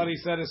somebody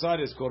set aside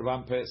his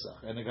Korban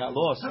Pesach and it got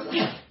lost.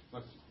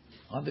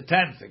 On the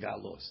 10th, it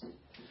got lost.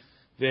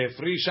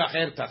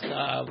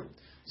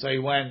 So he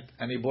went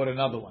and he bought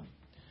another one.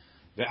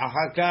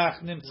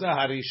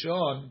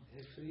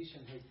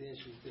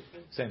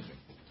 Same thing.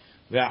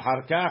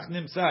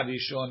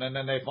 And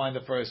then they find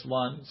the first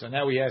one. So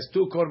now he has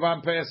two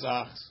Korban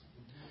Pesachs.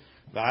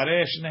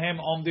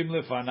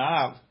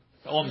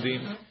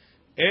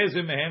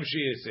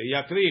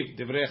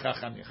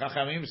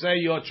 Chachamim say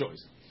your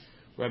choice.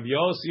 Rabbi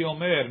Yossi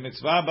Omer,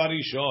 mitzvah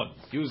barishon.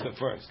 Use the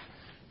first.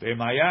 If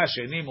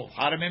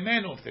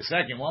the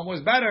second one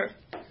was better,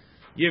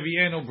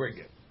 Yevienu bring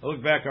it.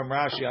 Look back on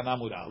Rashi on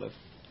Amud Aleph.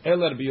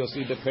 Eler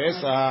biyosi de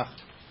Pesach.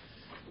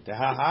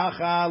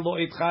 Tehahacha lo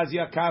itchaz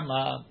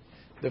yakama.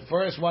 The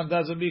first one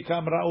doesn't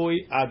become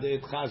ra'ui ad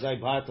itchazai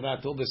batra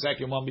till the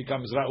second one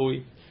becomes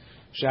ra'ui.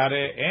 Share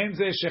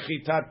enze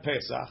shechitat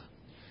Pesach.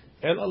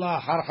 Elala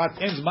harchat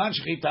enzman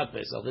shechitat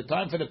Pesach. The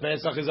time for the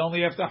Pesach is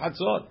only after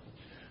Hatzot.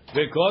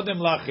 Vekodem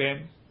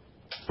lachem.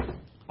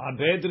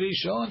 Abed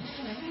Rishon.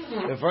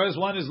 The first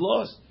one is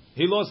lost.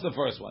 He lost the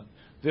first one.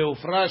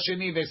 Ve'ufra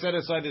sheni, they set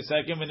aside the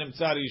second,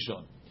 v'nimtza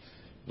Rishon.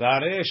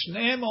 V'arei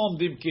shneim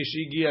omdim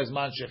kishigi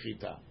azman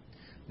shechita.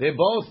 They're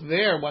both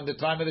there when the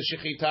time of the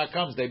shechita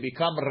comes. They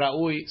become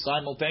ra'ui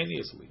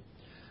simultaneously.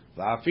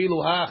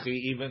 V'afilu hachi,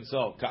 even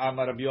so.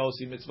 Ka'amar Rabbi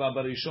Yossi mitzvah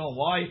barishon.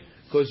 Why?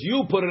 Because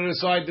you put it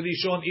aside the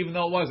Rishon even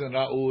though it wasn't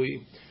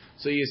ra'ui.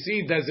 So you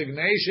see,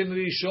 designation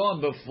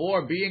Rishon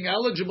before being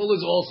eligible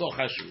is also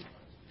chashuv.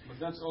 But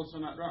that's also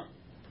not Rav.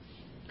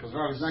 Because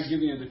Rav is not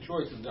giving you the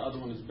choice if the other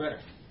one is better.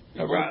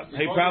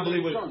 He probably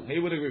would. He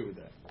would agree with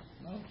that.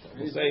 No, he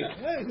didn't say.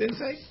 He didn't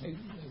say.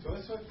 So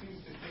that's what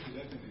seems to say he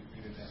doesn't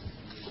agree with that.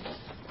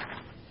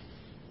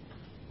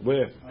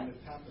 Where? On the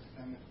top of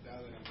Samech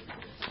Dalet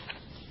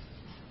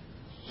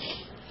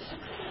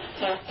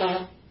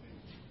and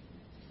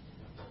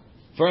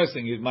First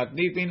thing is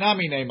matniti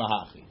nami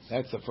neimahachi.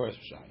 That's the first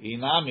shot.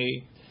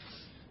 Inami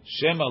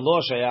shema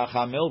lo shayach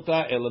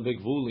hamilta el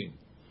begvulim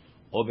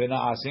o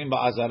benaasim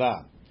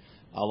ba'azara.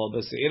 אבל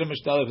בסעיר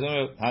משתלב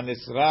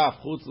הנשרף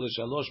חוץ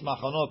לשלוש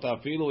מחנות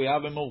אפילו יהיה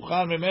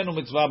במאוחר ממנו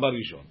מצווה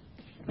בראשון.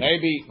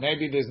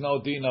 Maybe there's no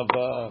din of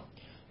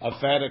a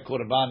fat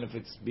korban if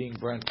it's being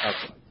burnt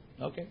outside.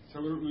 Okay.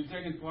 So we're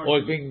taking part. Or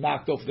it's being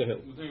knocked off the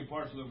hill. We're taking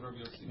partial of Rabbi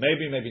Yossi.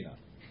 Maybe not.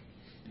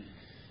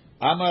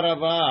 Amar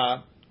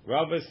Rava,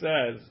 Rava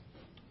says,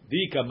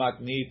 Dika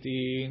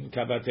matnitin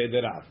kabate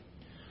derav.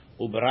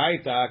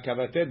 Ubraita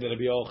kabate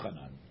Rabbi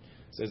Yochanan.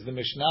 Says the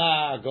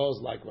Mishnah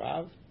goes like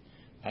Rav.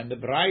 And the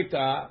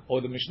Braita, or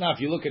the Mishnah, if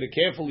you look at it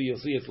carefully, you'll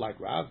see it's like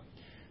Rav.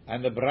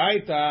 And the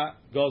Braita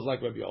goes like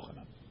Rabbi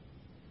Yochanan.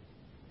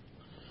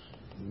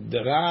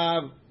 The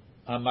Rav,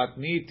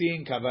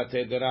 Amatnitin,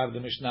 Kavate the Rav, the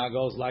Mishnah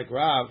goes like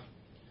Rav.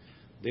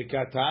 The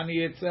Katani,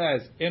 it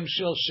says, Im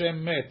Shel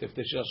Shem Met, if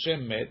the Shel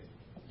Shem Met,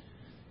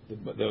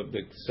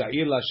 the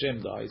Sa'ir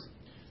Lashem dies,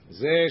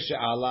 Ze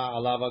She'ala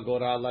Alav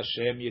Agora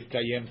Lashem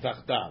Yitkayem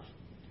Tachtav.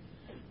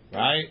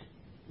 Right?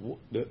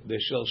 The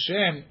Shel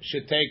Shem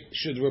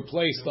should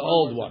replace the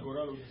old one.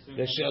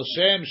 The Shel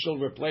Shem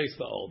should replace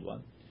the old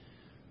one.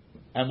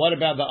 And what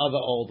about the other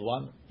old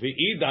one?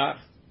 V'idach,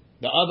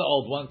 the other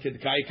old one,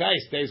 Kidkai Kai,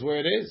 stays where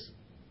it is.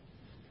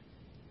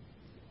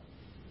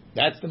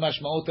 That's the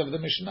mashmaot of the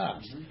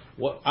Mishnah.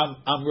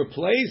 I'm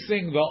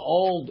replacing the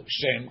old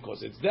Shem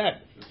because it's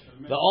dead.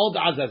 The old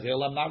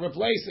Azazel I'm not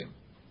replacing.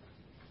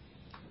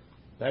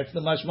 That's the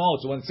mashmaot.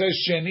 So when it says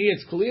Sheni,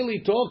 it's clearly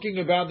talking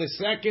about the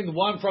second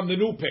one from the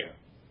new pair.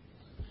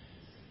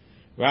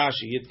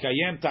 Rashi,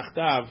 Yitkayem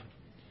Tachtav,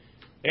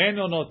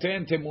 Eno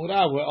noten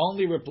temura. We're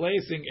only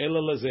replacing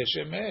ela lezeh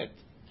shemet.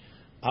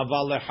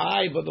 Aval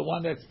lechai, but the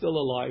one that's still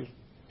alive.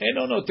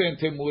 Eno noten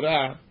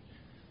temura.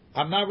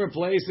 I'm not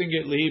replacing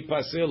it lihi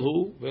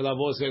pasilhu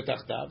velavoseh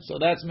tachtav. So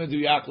that's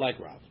meduyak like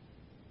Rav.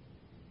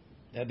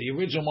 That the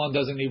original one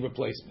doesn't need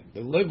replacement.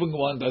 The living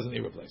one doesn't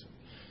need replacement.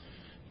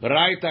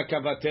 Braita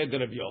kavated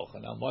Rabbi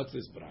Yochanan. What's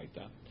this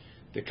braita?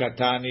 The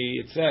katani.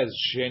 It says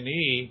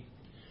sheni.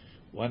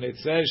 When it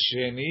says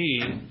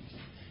sheni,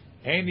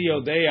 Eini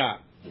Yodea,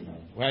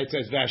 right? It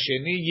says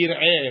Vasheni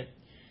Yir'eh.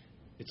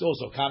 It's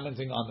also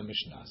commenting on the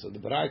Mishnah. So the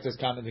Baraita is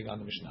commenting on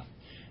the Mishnah.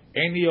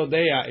 Eini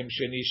Yodea im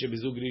Sheni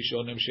shebizug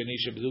rishon im Sheni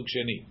shebizug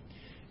sheni.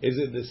 Is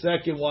it the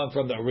second one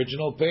from the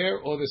original pair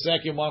or the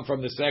second one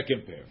from the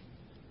second pair?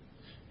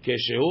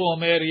 Keshehu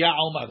Omer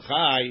Ya'omad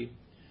Chai.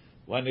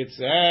 When it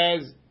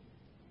says,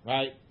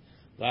 right?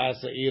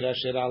 V'asa'ir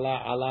asher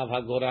alav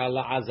hagora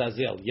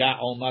la'azazel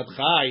Ya'omad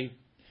Chai.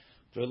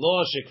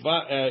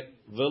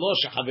 V'lo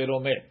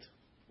shechavero met.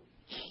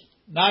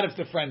 Not if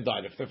the friend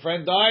died. If the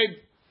friend died,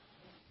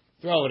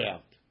 throw it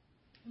out.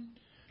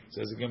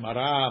 Says the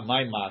Gemara,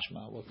 my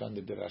mashma. What kind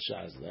of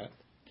dirasha is that?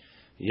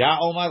 Ya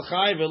omad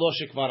chai velo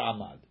shekvar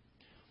amad.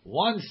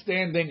 One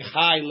standing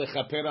chai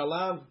lechaper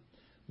alav,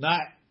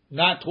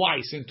 not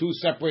twice in two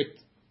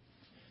separate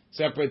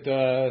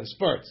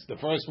spurts. The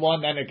first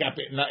one, then it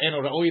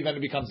then it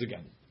becomes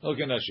again.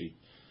 Okay, Nashi.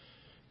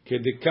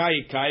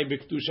 Kedekai kai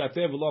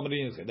b'ktushatev v'lo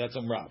amrin. That's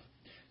on Rav.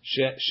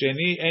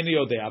 Sheni eni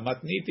yodea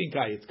matnitin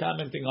kai. It's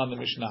commenting on the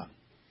Mishnah.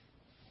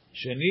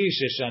 Sheni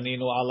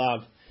sheshaninu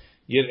alav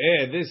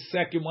yireh. This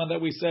second one that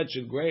we said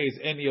should graze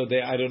eni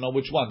yodea. I don't know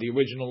which one, the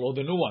original or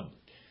the new one.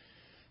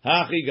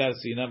 Hachi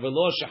garsina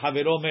velo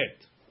shehavero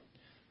met.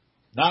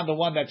 Not the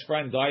one that's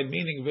friend died,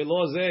 meaning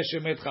velo zeh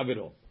shemet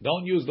chavero.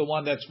 Don't use the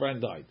one that's friend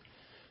died.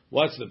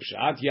 What's the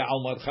pshat?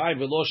 Ya'almad chai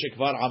velo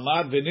shekvar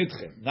amad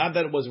v'nitchem. Not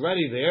that it was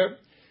ready there.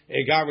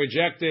 It got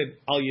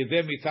rejected al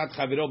yedem mitat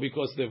chaviro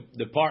because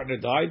the partner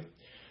died.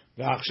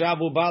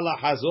 V'achshavu bala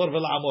hazor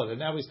v'la'amod, and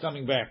now he's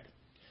coming back.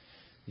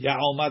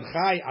 Ya'omad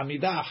chai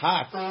amida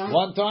hat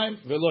one time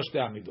v'lo shte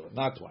amidot,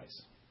 not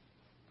twice.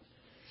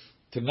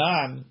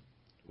 Tanan,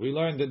 we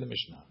learned in the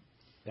Mishnah,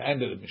 the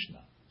end of the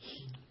Mishnah.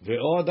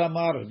 Ve'od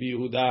amar Rabbi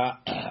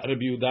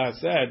Yehuda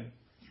said,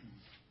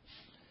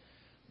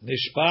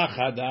 Nishpach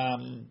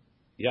adam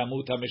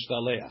yamut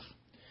hamishtalech.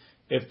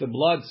 If the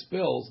blood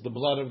spills, the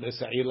blood of the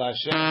Sa'ir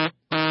Lashem,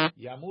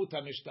 Yamut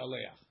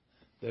HaMishtaleach.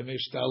 The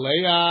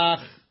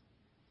Mishtaleach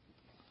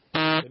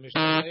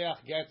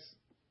gets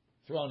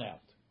thrown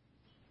out.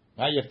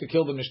 Now you have to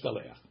kill the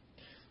Mishtaleach.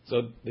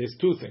 So there's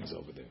two things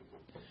over there.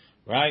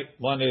 Right?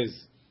 One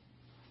is,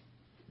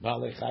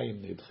 Ba'alei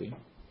Chayim Nidchim.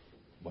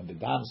 When the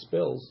dam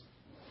spills,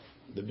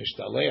 the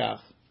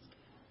Mishtaleach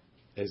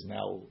is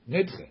now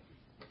Nidchim.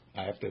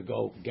 I have to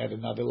go get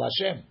another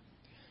Lashem.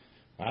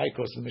 Right?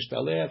 Because the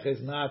Mishtaleach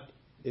is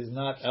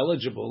not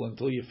eligible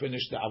until you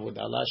finish the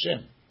Avodah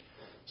Lashem.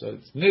 So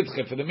it's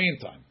nidche for the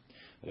meantime.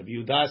 Rabbi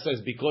Yehuda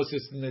says because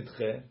it's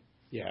nidche,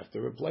 you have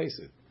to replace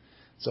it.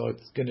 So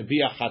it's going to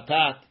be a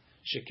chatat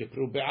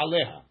shekipru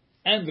be'aleha.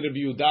 And Rabbi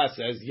Yehuda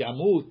says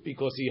yamut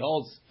because he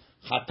holds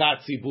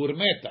chatat tzibur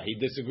meta. He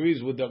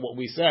disagrees with what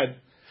we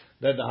said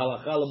that the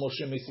halacha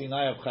l'Moshe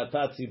Sinai of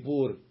chatat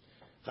tzibur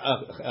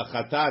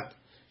chatat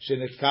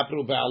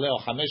shenetkapru be'aleha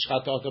chamesh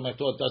chatat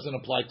umetot doesn't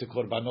apply to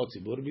korbanot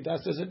tzibur. Rabbi Yehuda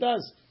says it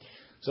does.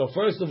 So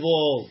first of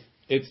all,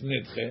 it's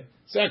nidche.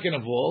 Second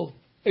of all,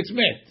 it's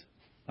met.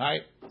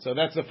 Right? So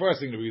that's the first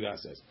thing the Rida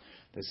says.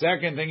 The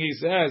second thing he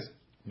says,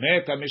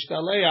 met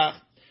ha-mishtaleach,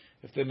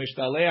 if the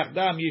mishtaleach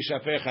dam,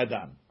 yishafech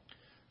adam.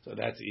 So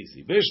that's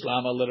easy.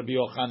 Bishlam al-Rabbi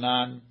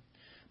Yochanan,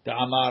 the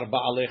Amar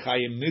ba'alei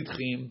chayim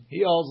nidchim,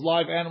 he holds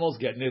live animals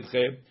get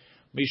nidche,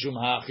 mishum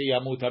ha'achi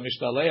yamut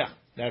ha-mishtaleach.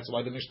 That's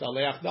why the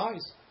mishtaleach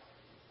dies.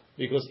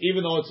 Because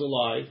even though it's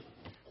alive,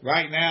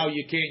 right now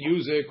you can't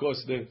use it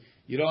because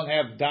you don't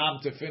have dam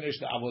to finish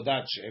the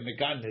avodat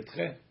she'emekan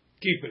nidche.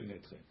 Keep it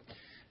nidche.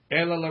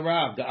 Ela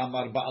l'Rav, the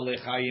Amar ba'alei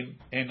chayim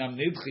enam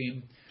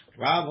nidchim.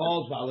 Rav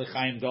holds ba'alei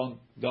chayim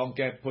don't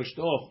get pushed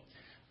off.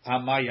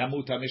 Ama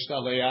yamut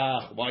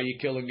ha-mishtaleach. Why are you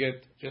killing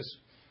it? Just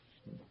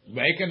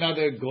make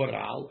another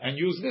goral and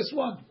use this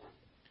one.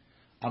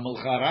 Amul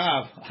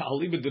charav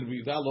alibed Rabbi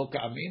Yehuda lo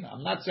ka'amin.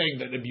 I'm not saying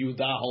that Rabbi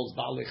Yehuda holds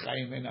ba'alei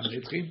chayim enam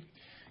nidchim.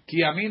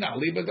 Ki amin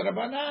alibed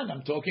Rabbanan.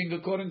 I'm talking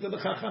according to the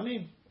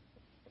Chachamim.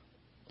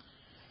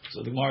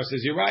 So the Gemara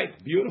says, you're right,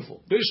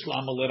 beautiful.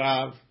 Bishlam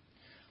al-Rav,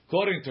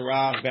 according to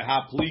Rav,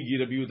 beha pligi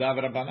Rabbi Yehuda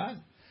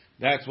v'Rabbanan.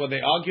 That's what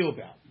they argue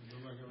about.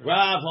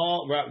 Rav,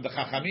 the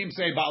Chachamim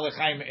say ba'alei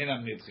chayim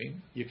enam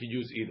nidchim. You can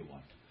use either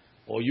one,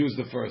 or use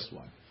the first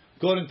one.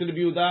 According to Rabbi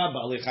Yehuda,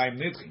 ba'alei chayim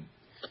nidchim.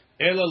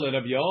 Ela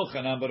l'Rabbi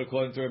Yochanan, but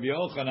according to Rabbi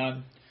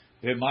Yochanan,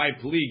 b'may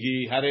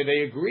pligi, how do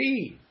they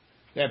agree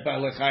that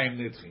ba'alei chayim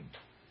nidchim?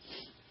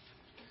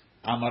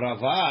 Amar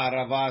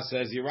Rava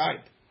says, you're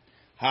right.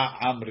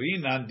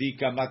 Ha'amrinan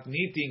dika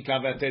matnitin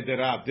kavate de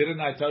Rav. Didn't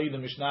I tell you the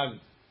Mishnah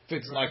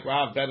fits like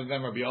Rav better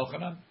than Rabbi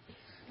Yochanan?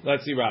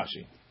 Let's see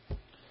Rashi.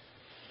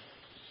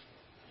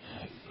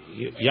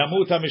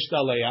 Yamut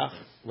ha-mishtaleach.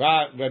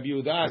 Rabbi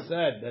Yehuda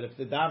said that if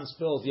the dam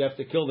spills, you have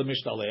to kill the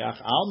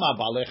mishtaleach. Alma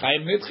balei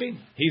chayim nitchin.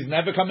 He's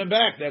never coming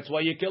back. That's why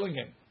you're killing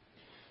him.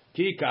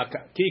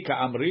 Kika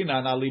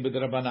amrina nali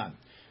b'drabanan.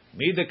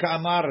 Mida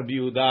ka'amar Rabbi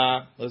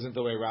Yehuda. Listen to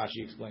the way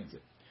Rashi explains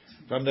it.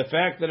 From the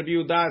fact that Rabbi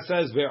Yehuda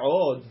says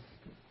ve'od.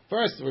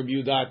 First, Rabbi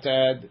Yehuda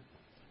said,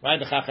 right?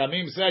 The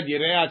Chachamim said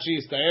yirei achi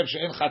yistayev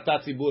she'en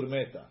chatat tzibur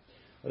meta.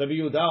 Rabbi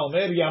Yehuda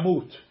omer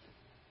yamut.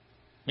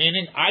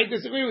 Meaning, I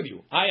disagree with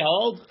you. I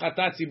hold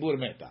chatat tzibur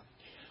meta.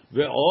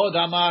 Ve'od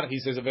amar, he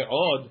says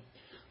ve'od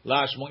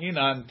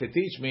lashmoinan to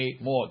teach me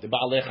more. The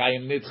ba'alei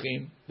chayim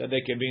nidchim, that they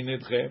can be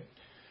nidche.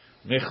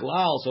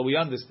 Michlal, so we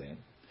understand.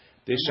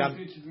 Yamut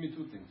teaches me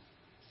two things.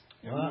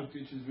 Yamut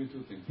teaches me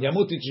two things.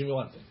 Yamut teaches me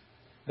one thing.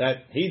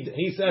 That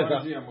he says Why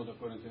is Yamut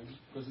according to him?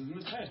 Because it's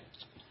nidche.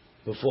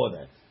 Before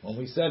that, when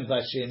we said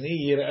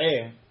vasheni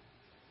yireh,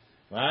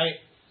 right?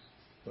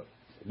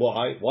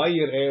 Why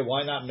yireh?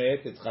 Why not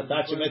met? It's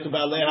chatat shemetu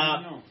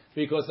ba'aleha.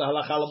 Because the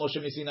halacha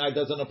Moshe Sinai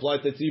doesn't apply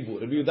to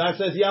tzibur. Rabbi Yehuda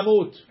says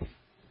yamut.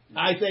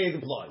 I say it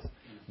applies.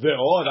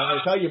 Ve'od, I'm going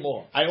to tell you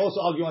more. I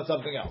also argue on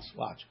something else.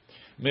 Watch.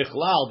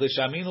 Michlal the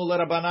shaminu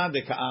l'Rabbanan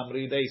de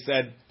ka'amri. They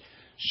said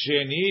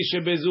sheni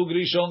shebezug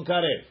rishon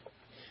karev.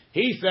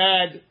 He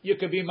said you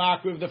could be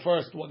makriv the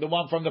first one, the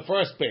one from the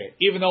first pair,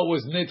 even though it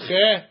was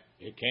nidche,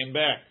 it came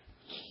back.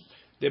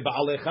 The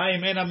ba'alei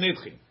chayim enam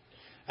nidchim.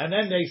 And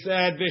then they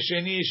said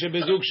v'sheni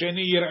shebezug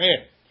sheni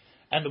yireh.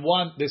 And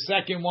the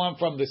second one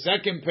from the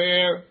second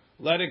pair,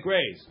 let it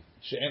graze.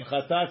 She'en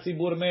chatat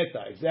tzibur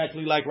meta,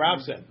 exactly like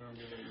Rav said.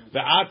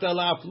 Ve'ata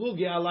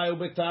la'aflugi alayu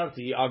betarti,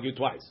 he argued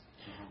twice.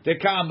 The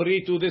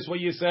ka'amritu, this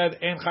what you said,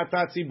 en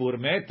chatat tzibur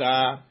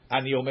meta,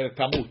 ani omer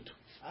tamut.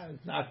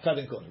 Not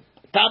cutting corners.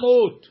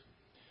 Tamut!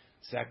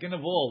 Second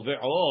of all,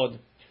 ve'od,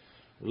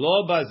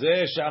 lo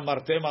bazeh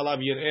she'amartem alav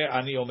yireh,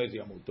 ani omer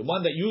yamut. The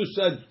one that you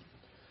said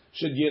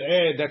should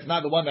yireh, that's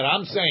not the one that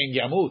I'm saying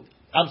yamut.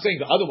 I'm saying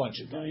the other one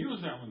should die. Use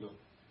that one though.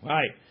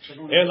 Right.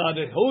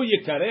 Hu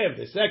yikarev,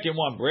 the second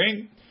one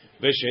bring.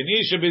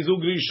 V'sheni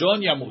shebezug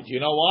rishon yamut. You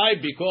know why?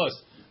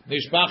 Because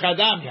nishpach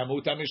adam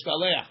yamut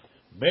hamishtalech.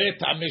 Met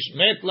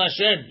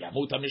lashem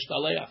yamut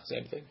hamishtalech.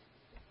 Same thing.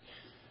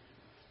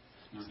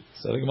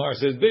 So the Gemara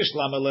says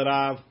bishlam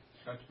elerav.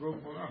 That's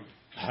proof for Rav.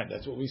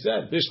 That's what we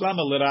said. Bishlam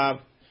elerav.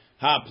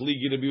 Ha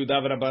pligi Rabbi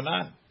Yehuda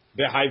v'Rabbanan.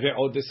 Behai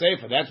ve'od the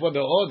sefer. That's what the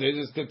od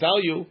is to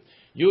tell you.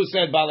 You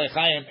said balei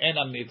chayim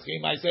enam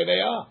nitchim. I say they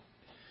are.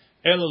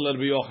 Elo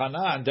Rabbi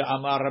Yochanan de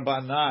Amar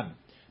Rabbanan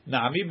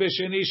Nami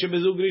b'sheni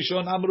shebezug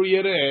rishon amru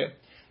yireh.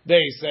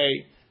 They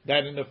say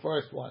that in the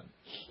first one,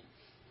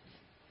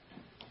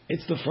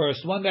 it's the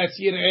first one that's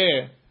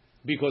yireh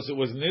because it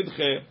was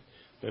nidche.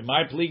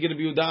 V'may pligi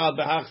Rabbi Yehuda al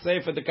behach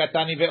sefer de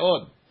katani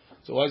ve'od.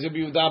 So why is Rabbi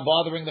Yehuda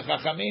bothering the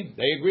Chachamim?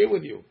 They agree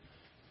with you.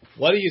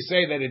 What do you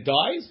say that it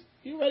dies?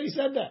 You already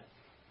said that.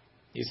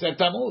 You said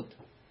tamut.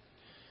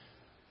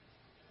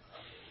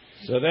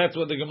 So that's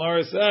what the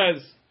Gemara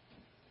says.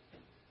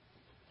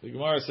 The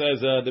Gemara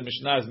says the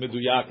Mishnah is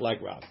meduyak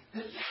like Rav.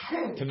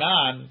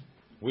 Tanan,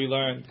 we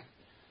learned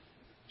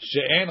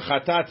she'en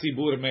chatat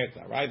tzibur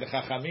meta. Right? The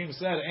Chachamim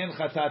said en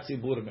chatat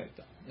tzibur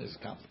meta. This is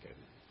complicated.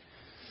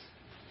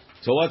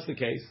 So what's the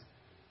case?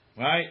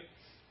 Right?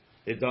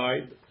 It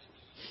died.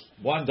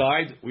 One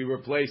died. We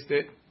replaced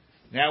it.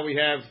 Now we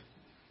have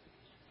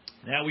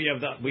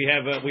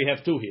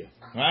two here.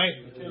 Right?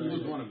 You can't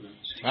lose one of them.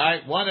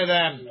 Right? One of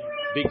them,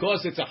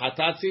 because it's a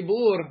chatat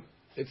tzibur,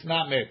 it's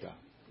not meta.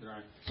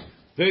 Right.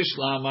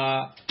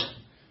 Vishlama,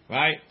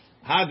 right?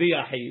 Hadi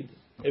yachid.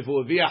 If it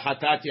would be a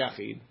hatat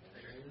yachid,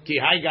 ki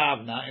hay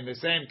gavna. In the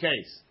same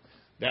case,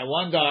 that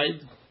one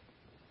died,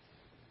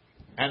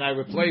 and I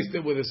replaced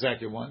it with a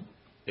second one,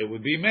 it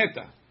would be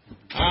meta.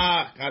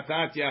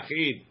 Hatat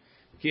yachid,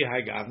 ki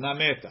hay gavna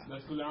meta.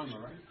 That's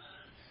Kulama, right?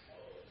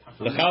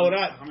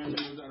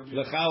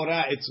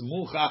 L'chaura, it's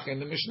muchach in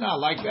the Mishnah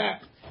like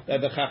that.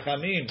 That the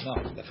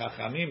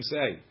Chachamim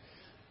say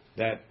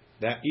that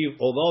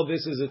although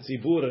this is a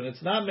tzibur and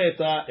it's not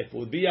meta, if it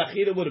would be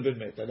yachid, it would have been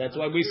meta. That's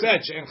why we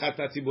said she'en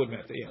chatat tzibur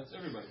meta. Yeah. That's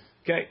everybody.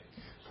 Okay,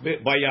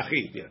 by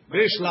yachid. Yeah.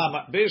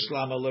 Bishlama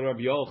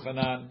l'Rabbi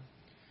Yochanan.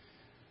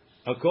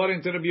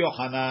 According to Rabbi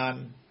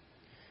Yochanan,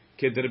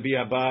 ked Rabbi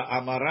Abba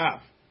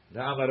Amarav.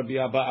 The Amar Rabbi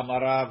Abba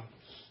Amarav.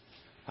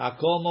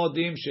 Hakol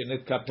modim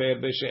shenitkaper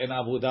b'she'en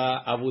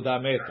avuda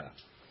meta.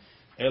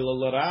 Elo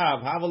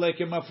l'Rav havolei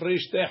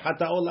kemafrish te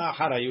hata'ol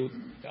la'acharayut.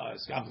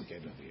 It's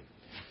complicated here.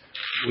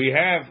 We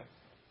have.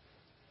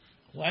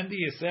 When do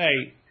you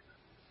say?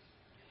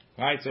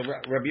 Right. So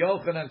Rabbi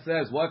Yochanan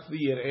says, "What's the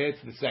yireh?"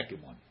 It's the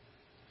second one.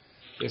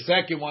 The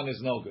second one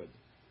is no good.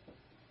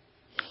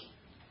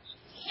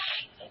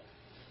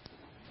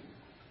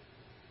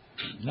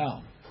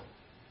 No.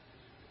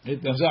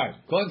 I'm sorry.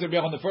 According to Rabbi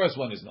Yochanan, the first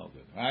one is no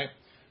good. Right.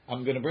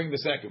 I'm going to bring the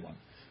second one.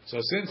 So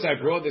since I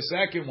brought the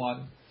second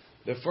one,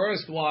 the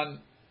first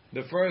one,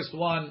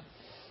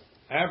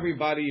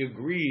 everybody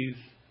agrees.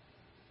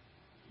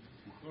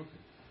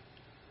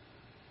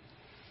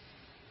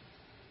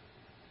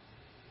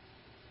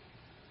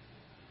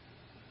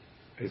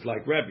 It's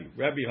like Rebbe.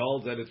 Rebbe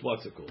holds that it's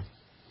what's it called?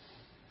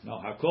 No,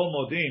 hakol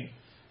modim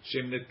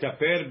shem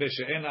nitkaper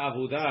b'she'en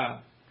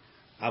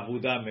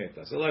avuda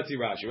meta. So let's see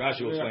Rashi.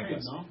 Rashi will explain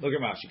this. Look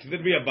at Rashi.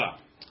 K'dir b'yabah.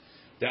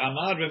 The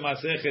Amar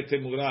b'masechet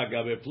temura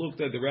gabe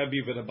plukta the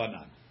Rabbi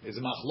v'Rabbanan. There's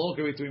a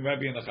machloka between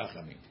Rabbi and the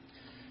Chachamim.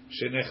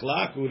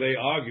 Shenechlaku, they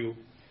argue,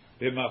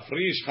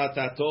 b'mafrish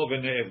chatato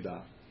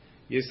v'ne'evda.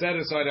 You set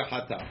aside a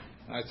chatat.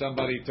 Right,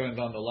 somebody turned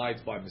on the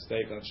lights by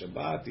mistake on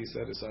Shabbat. He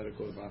set aside a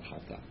korban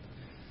chatat.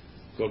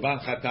 Korban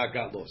chatat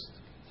got lost.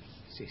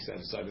 He set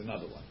aside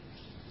another one.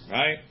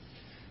 Right?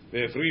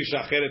 V'frish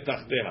acheret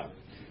tachteha.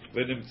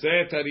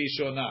 V'nimtzet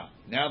harishona.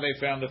 Now they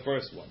found the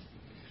first one.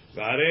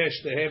 V'areh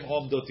shtehem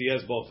omdot. He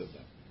has both of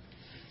them.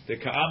 The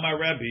Ka'ama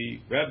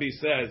Rabbi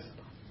says,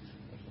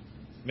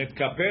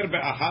 mitkaper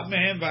be'ahad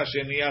mehem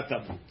v'asheniya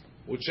tamut.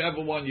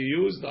 Whichever one you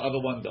use, the other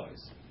one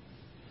dies.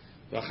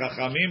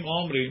 V'chachamim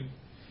omrim,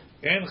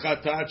 en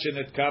chatat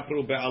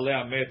shenetkapru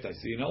be'aleh meta.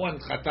 So you know when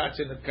chatat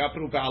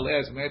shenetkapru be'aleh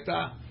is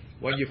meta?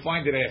 When you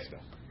find it after.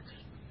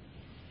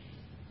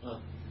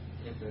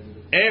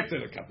 After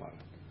the kapara.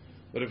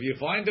 But if you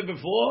find it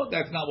before,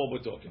 that's not what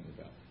we're talking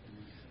about.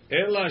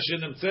 Ela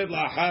shenemtzed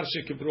la'achar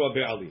shekipru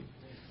be'alim.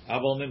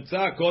 Aval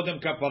nimtza kodem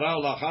kapara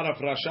la'achar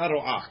afrasha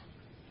ro'ach.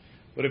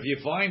 But if you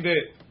find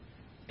it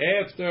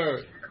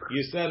after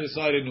you set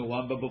aside a new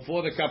one, but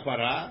before the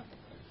kapara,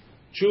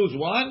 choose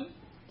one,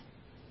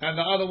 and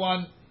the other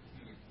one,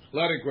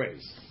 let it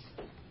graze.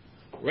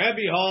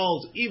 Rabbi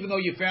holds, even though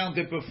you found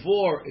it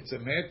before, it's a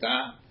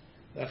meta.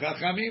 The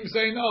Chachamim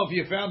say, no, if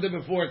you found it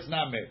before, it's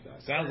not meta.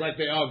 Sounds like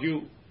they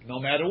argue, no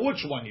matter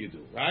which one you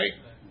do, right?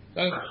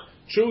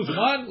 Choose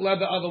one, let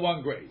the other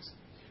one graze.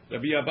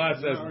 Rabbi Abba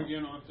says,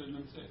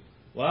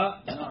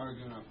 what?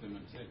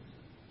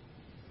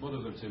 Both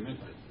of them say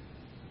meta.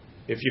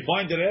 If you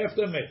find it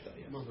after meta,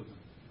 yeah. Both of them.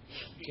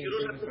 You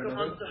don't have to come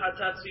on to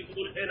Hatat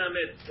Zibur and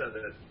Amet.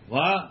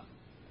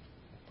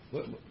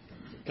 What?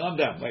 Calm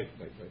down. Wait.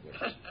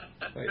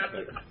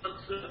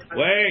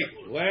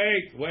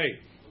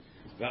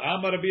 The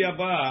Amar Rabbi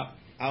Abba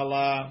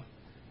ala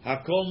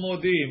hakol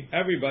modim.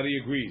 Everybody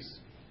agrees.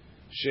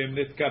 Shem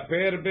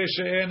nitkaper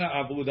b'she'ena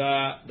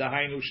avuda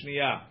dahainu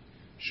shniya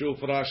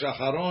shufra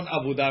shacharon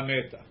avuda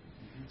meta.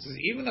 Says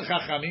even the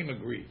Chachamim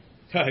agree.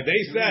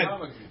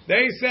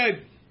 They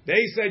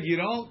said you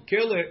don't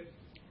kill it.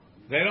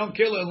 They don't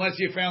kill it unless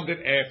you found it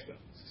after.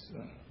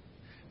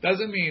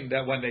 Doesn't mean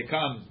that when they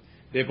come,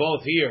 they're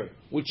both here.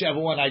 Whichever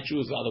one I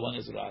choose, the other one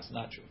is ras.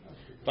 Not true.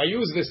 If I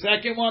use the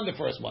second one, the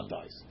first one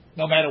dies.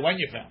 No matter when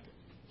you found it.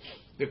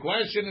 The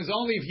question is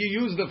only if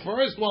you use the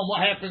first one,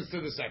 what happens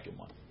to the second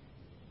one?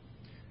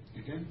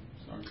 Okay.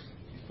 Sorry.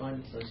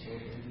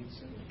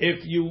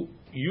 If you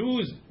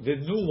use the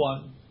new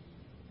one,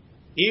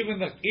 even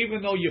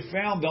though you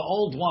found the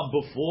old one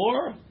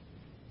before,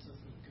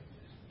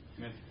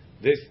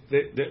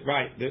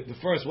 the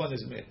first one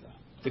is meta.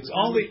 It's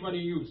only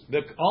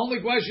the only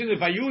question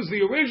if I use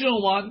the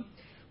original one,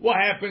 what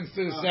happens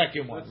to the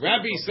second one?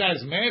 Rabbi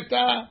says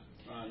meta,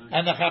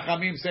 and the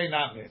Chachamim say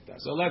not meta.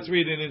 So let's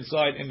read it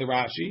inside in the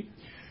Rashi.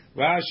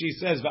 Rashi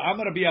says,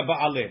 "Va'amar Rabbi Abba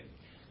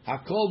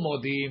hakol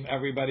modim."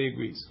 Everybody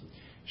agrees.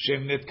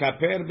 Shem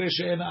nitkaper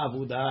b'she'en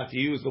avuda. If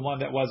you use the one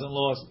that wasn't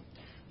lost,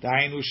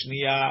 dainu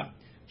shniya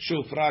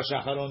shufra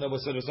shacharon that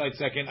was set aside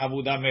second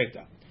avuda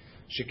meta.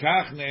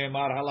 Shekach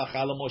ne'emar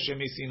halacha l'Moshe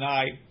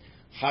miSinai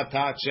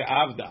chatat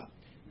she'avda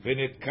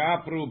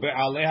v'nitkapru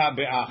be'aleha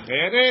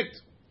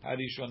be'acheret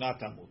harishona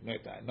tamut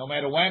meta. No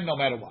matter when, no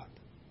matter what.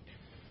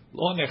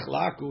 Lo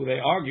nechlaku, they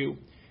argue,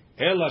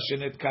 ela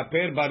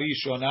shenitkaper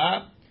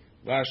barishona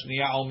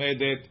v'ashniya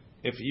omedet.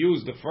 If you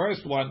use the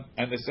first one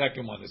and the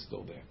second one is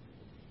still there.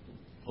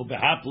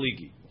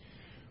 Ubehapligi.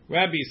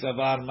 Rabbi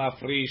savar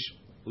mafrish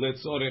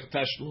letzorech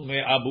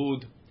tashlumei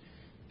abud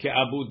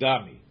ke'abud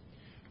dami.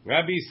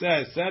 Rabbi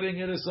says, setting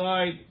it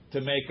aside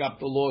to make up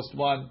the lost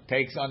one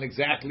takes on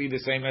exactly the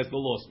same as the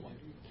lost one.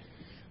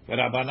 But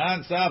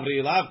Rabbanan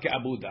Savri Lav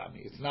Abu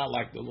Dami. It's not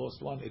like the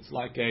lost one, it's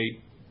like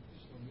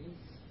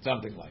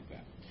something like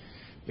that.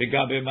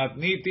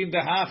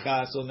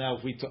 So now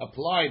if we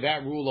apply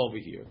that rule over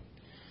here,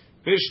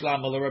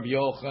 Bishlam al Rabbi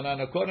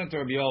Yochanan, according to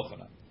Rabbi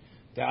Yochanan,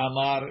 the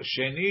Amar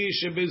Sheni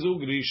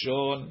Shebezug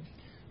Rishon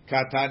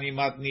Katani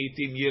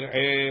Matnitin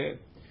Yir'eh.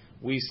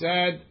 We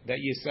said that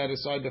you set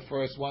aside the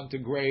first one to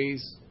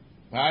graze,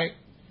 right?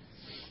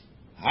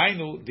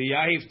 Hainu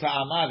diyahiv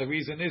ta'ama. The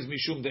reason is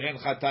mishum de'en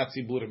chatat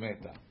zibur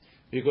meta,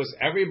 because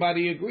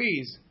everybody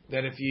agrees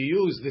that if you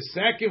use the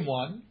second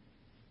one,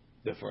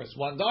 the first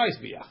one dies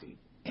biyachid.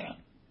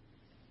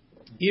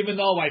 Even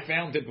though I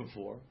found it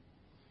before,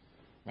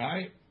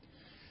 right?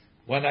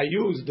 When I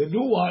use the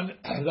new one,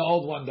 the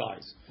old one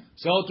dies.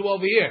 So to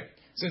over here,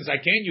 since I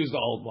can't use the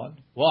old one,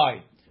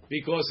 why?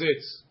 Because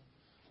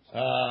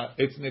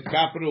it's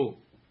nitkapru.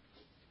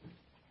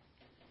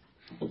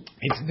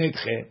 It's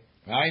nitche,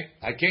 right?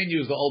 I can't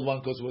use the old one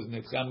because it was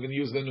nitche. I'm going to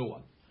use the new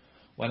one.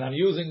 When I'm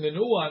using the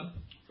new one,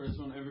 first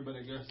one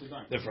everybody has to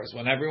die. The first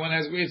one everyone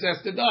has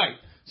to die.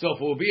 So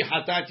if it would be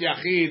hatat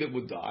yachid, it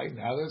would die.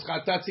 Now there's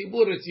hatat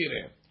zibur, it's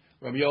yireh.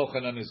 Rabbi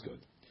Yochanan is good,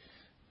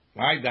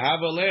 right? The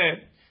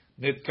havaleh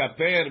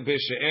nitkaper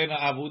b'she'ena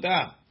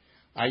avuda.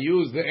 I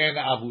use the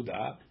ena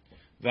avuda.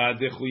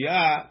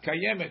 V'adechuya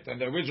kayemet, and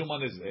the original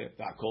one is there.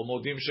 V'akol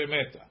modim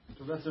shemeta.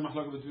 So that's the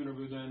machlok between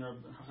Rabbi Yehuda and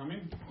Rabbi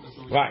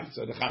Chachamim? Right.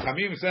 So the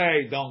Chachamim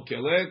say don't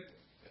kill it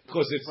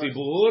because it's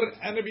tzibur,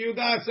 and Rabbi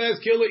Yehuda says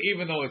kill it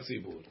even though it's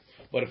tzibur.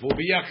 But if it would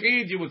be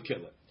yachid, you would kill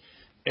it.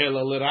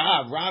 Ela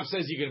l'Rav. Rav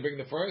says you can bring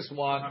the first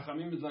one.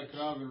 Chachamim is like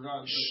Rav and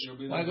Rav.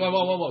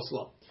 Whoa,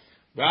 slow.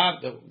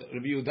 Rav,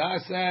 Rabbi Yehuda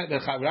said,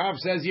 Rav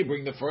says you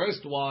bring the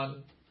first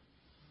one.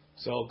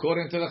 So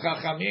according to the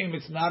Chachamim,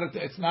 it's not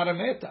a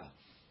meta.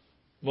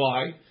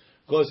 Why?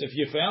 Because if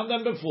you found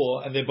them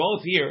before and they're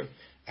both here,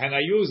 and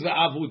I use the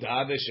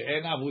avuda, the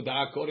she'en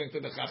avuda, according to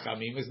the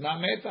Chachamim, is not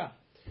meta.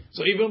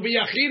 So even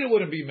b'yachid it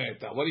wouldn't be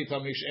meta. What do you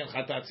tell me? She'en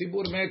chatat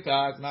tzibur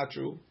meta. It's not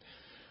true.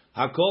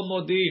 Hakol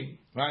modim,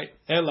 right?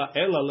 Ela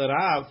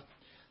l'Rav,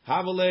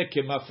 havale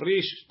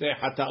kemafrish te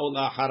hataol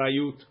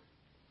la'acharayut.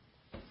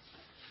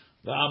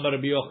 V'amar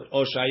Rabbi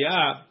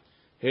Oshaya,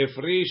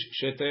 hefrish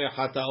shete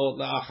hataot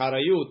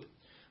la'acharayut,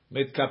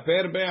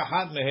 mitkaper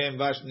be'achad mehem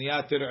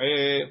v'ashniya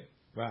tir'eh.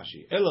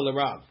 Rashi. Ela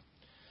l'Rav.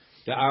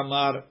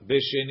 Ta'amar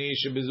b'sheni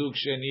shebezug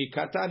sheni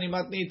katani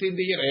matnitin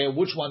di'ir'eh.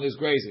 Which one is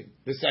grazing?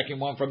 The second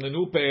one from the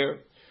new pair.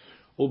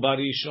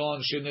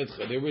 Ubarishon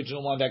shenitcha. The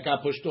original one that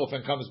got pushed off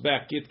and comes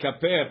back.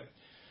 Yitkaper.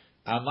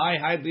 Amai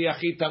haid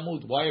yachid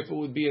tamut. Why if it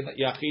would be a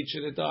yachid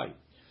should it die?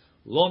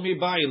 Lo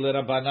mibai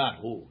l'Rabbanan.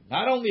 Who?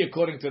 Not only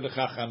according to the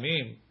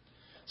Chachamim.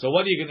 So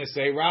what are you going to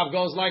say? Rav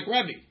goes like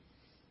Rebbe.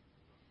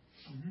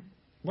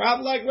 Rav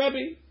like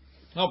Rebbe.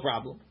 No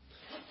problem.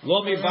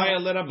 Lo mibaya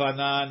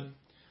l'Rabbanan,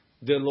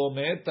 de lo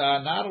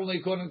meta. Not only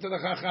according to the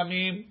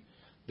Chachamim,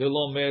 de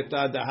lo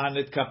meta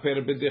dahanet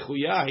kaper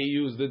b'dechuya. He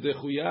used the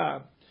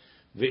dechuya.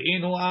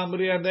 Ve'inu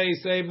amri, and they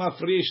say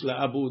mafrish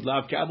la'abud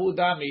lav ka'abud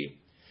dami.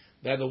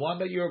 That the one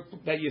that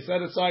you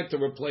set aside to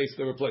replace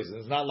the replacement.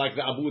 It's not like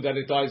the abud that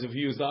it dies if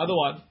you use the other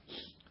one.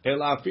 El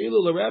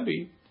afilu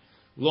l'Rebbe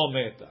lo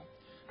meta.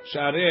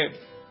 Shareh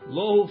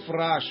lo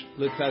hufrash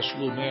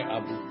l'tashlume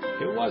abud.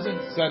 It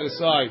wasn't set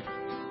aside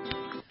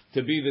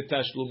to be the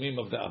tashlumim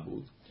of the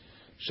abud.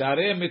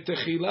 Shareh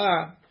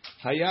mitechila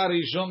haya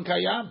rishon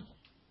kayam.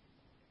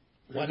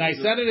 When I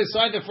set it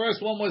aside, the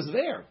first one was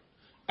there,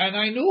 and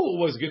I knew it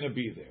was going to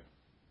be there.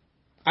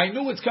 I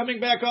knew it's coming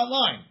back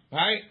online,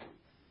 right?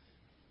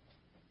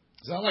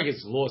 It's not like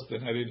it's lost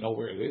and I didn't know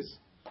where it is.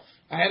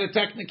 I had a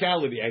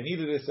technicality. I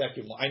needed a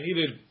second one. I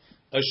needed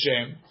a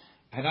Shem,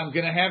 and I'm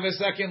going to have a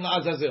second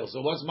Azazel. So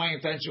what's my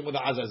intention with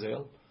the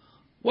Azazel?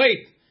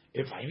 Wait,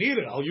 if I need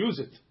it, I'll use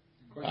it.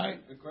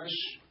 Right?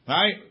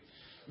 Right?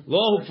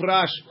 Lo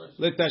hufrash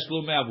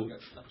letashlume abud.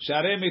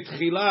 Shareh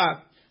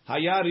mitchila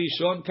haya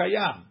rishon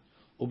kayam.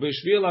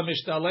 Ubeshvil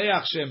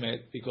ha-mishtaleach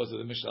shemet, because of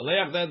the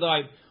mishtaleach that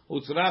died,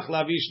 utzrach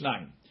lavi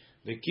shnayim.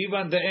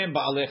 V'kivan de'em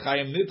ba'alei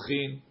chayim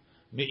nidchin,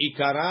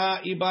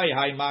 mi'ikara ibai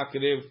hay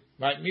makriv.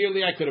 Right?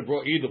 Merely I could have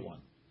brought either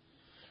one.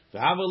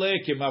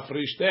 V'havalei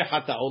kemafrishteh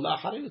hata'ol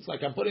la'acharayut. It's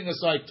like I'm putting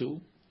aside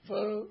two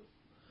for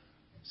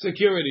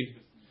security.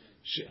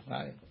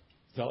 Right?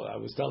 So I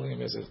was telling him,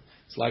 it's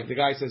like the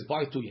guy says,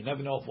 buy two. You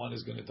never know if one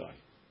is going to die.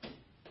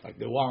 Like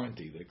the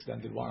warranty, the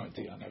extended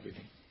warranty on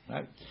everything.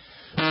 Right?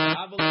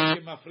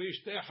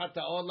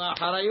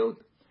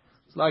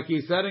 It's like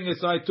he's setting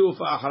aside two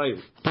for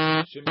acharayut.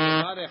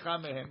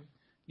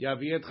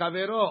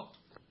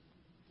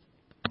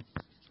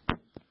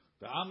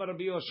 The Amar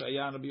Rabbi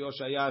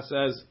Oshaya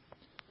says,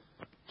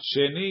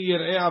 Sheni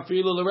yireh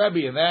afilu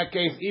l'Rebbe. In that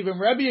case, even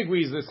Rebbe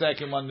agrees the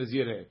second one is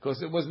yireh,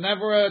 because it was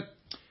never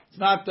it's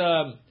not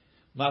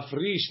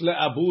mafrish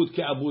le'abud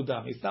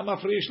ke'abudam. It's not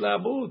mafrish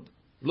le'abud.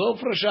 Lo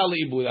frasha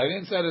le'ibud. I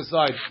didn't set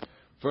aside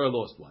for a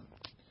lost one.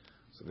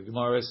 So the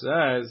Gemara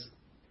says,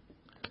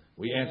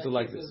 we answer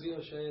like this. In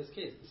Oshaya's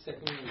case, the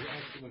second one was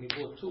actually when he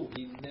bought two.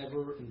 He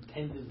never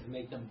intended to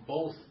make them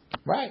both.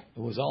 Right. It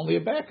was only a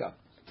backup.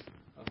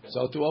 Okay.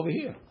 So too over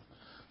here.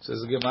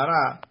 Says the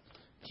Gemara,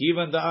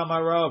 Kivan da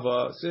Amar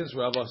Rava, since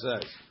Rava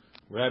says,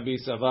 Rabbi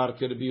Savar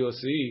could be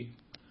Osi,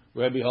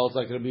 Rabbi holds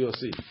like Rabbi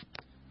Osi.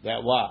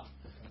 That what?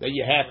 That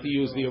you have to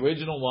use the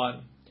original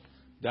one.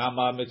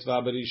 Dama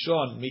mitzvah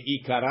berishon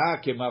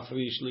mi'ikara ke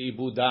mafrish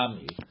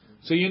li'ibudami.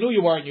 So you knew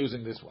you weren't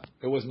using this one.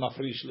 It was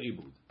mafrish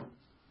li'ibud.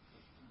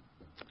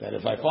 That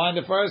if I find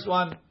the first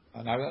one,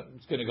 and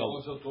it's going to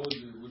go.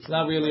 It's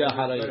not really a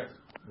harayut.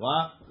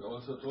 What? You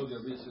also told you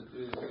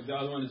the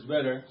other one is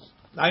better.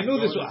 I knew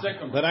this one,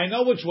 but I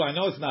know which one. I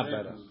know it's not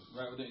better.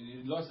 Right,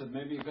 you lost it.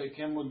 Maybe it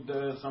came with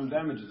some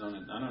damages on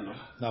it. I don't know.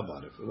 Not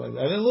about it.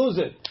 I didn't lose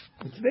it.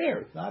 It's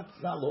there. It's not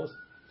lost.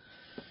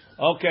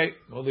 Okay,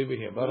 we'll leave it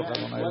here. What does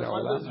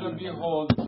Rabbi hold?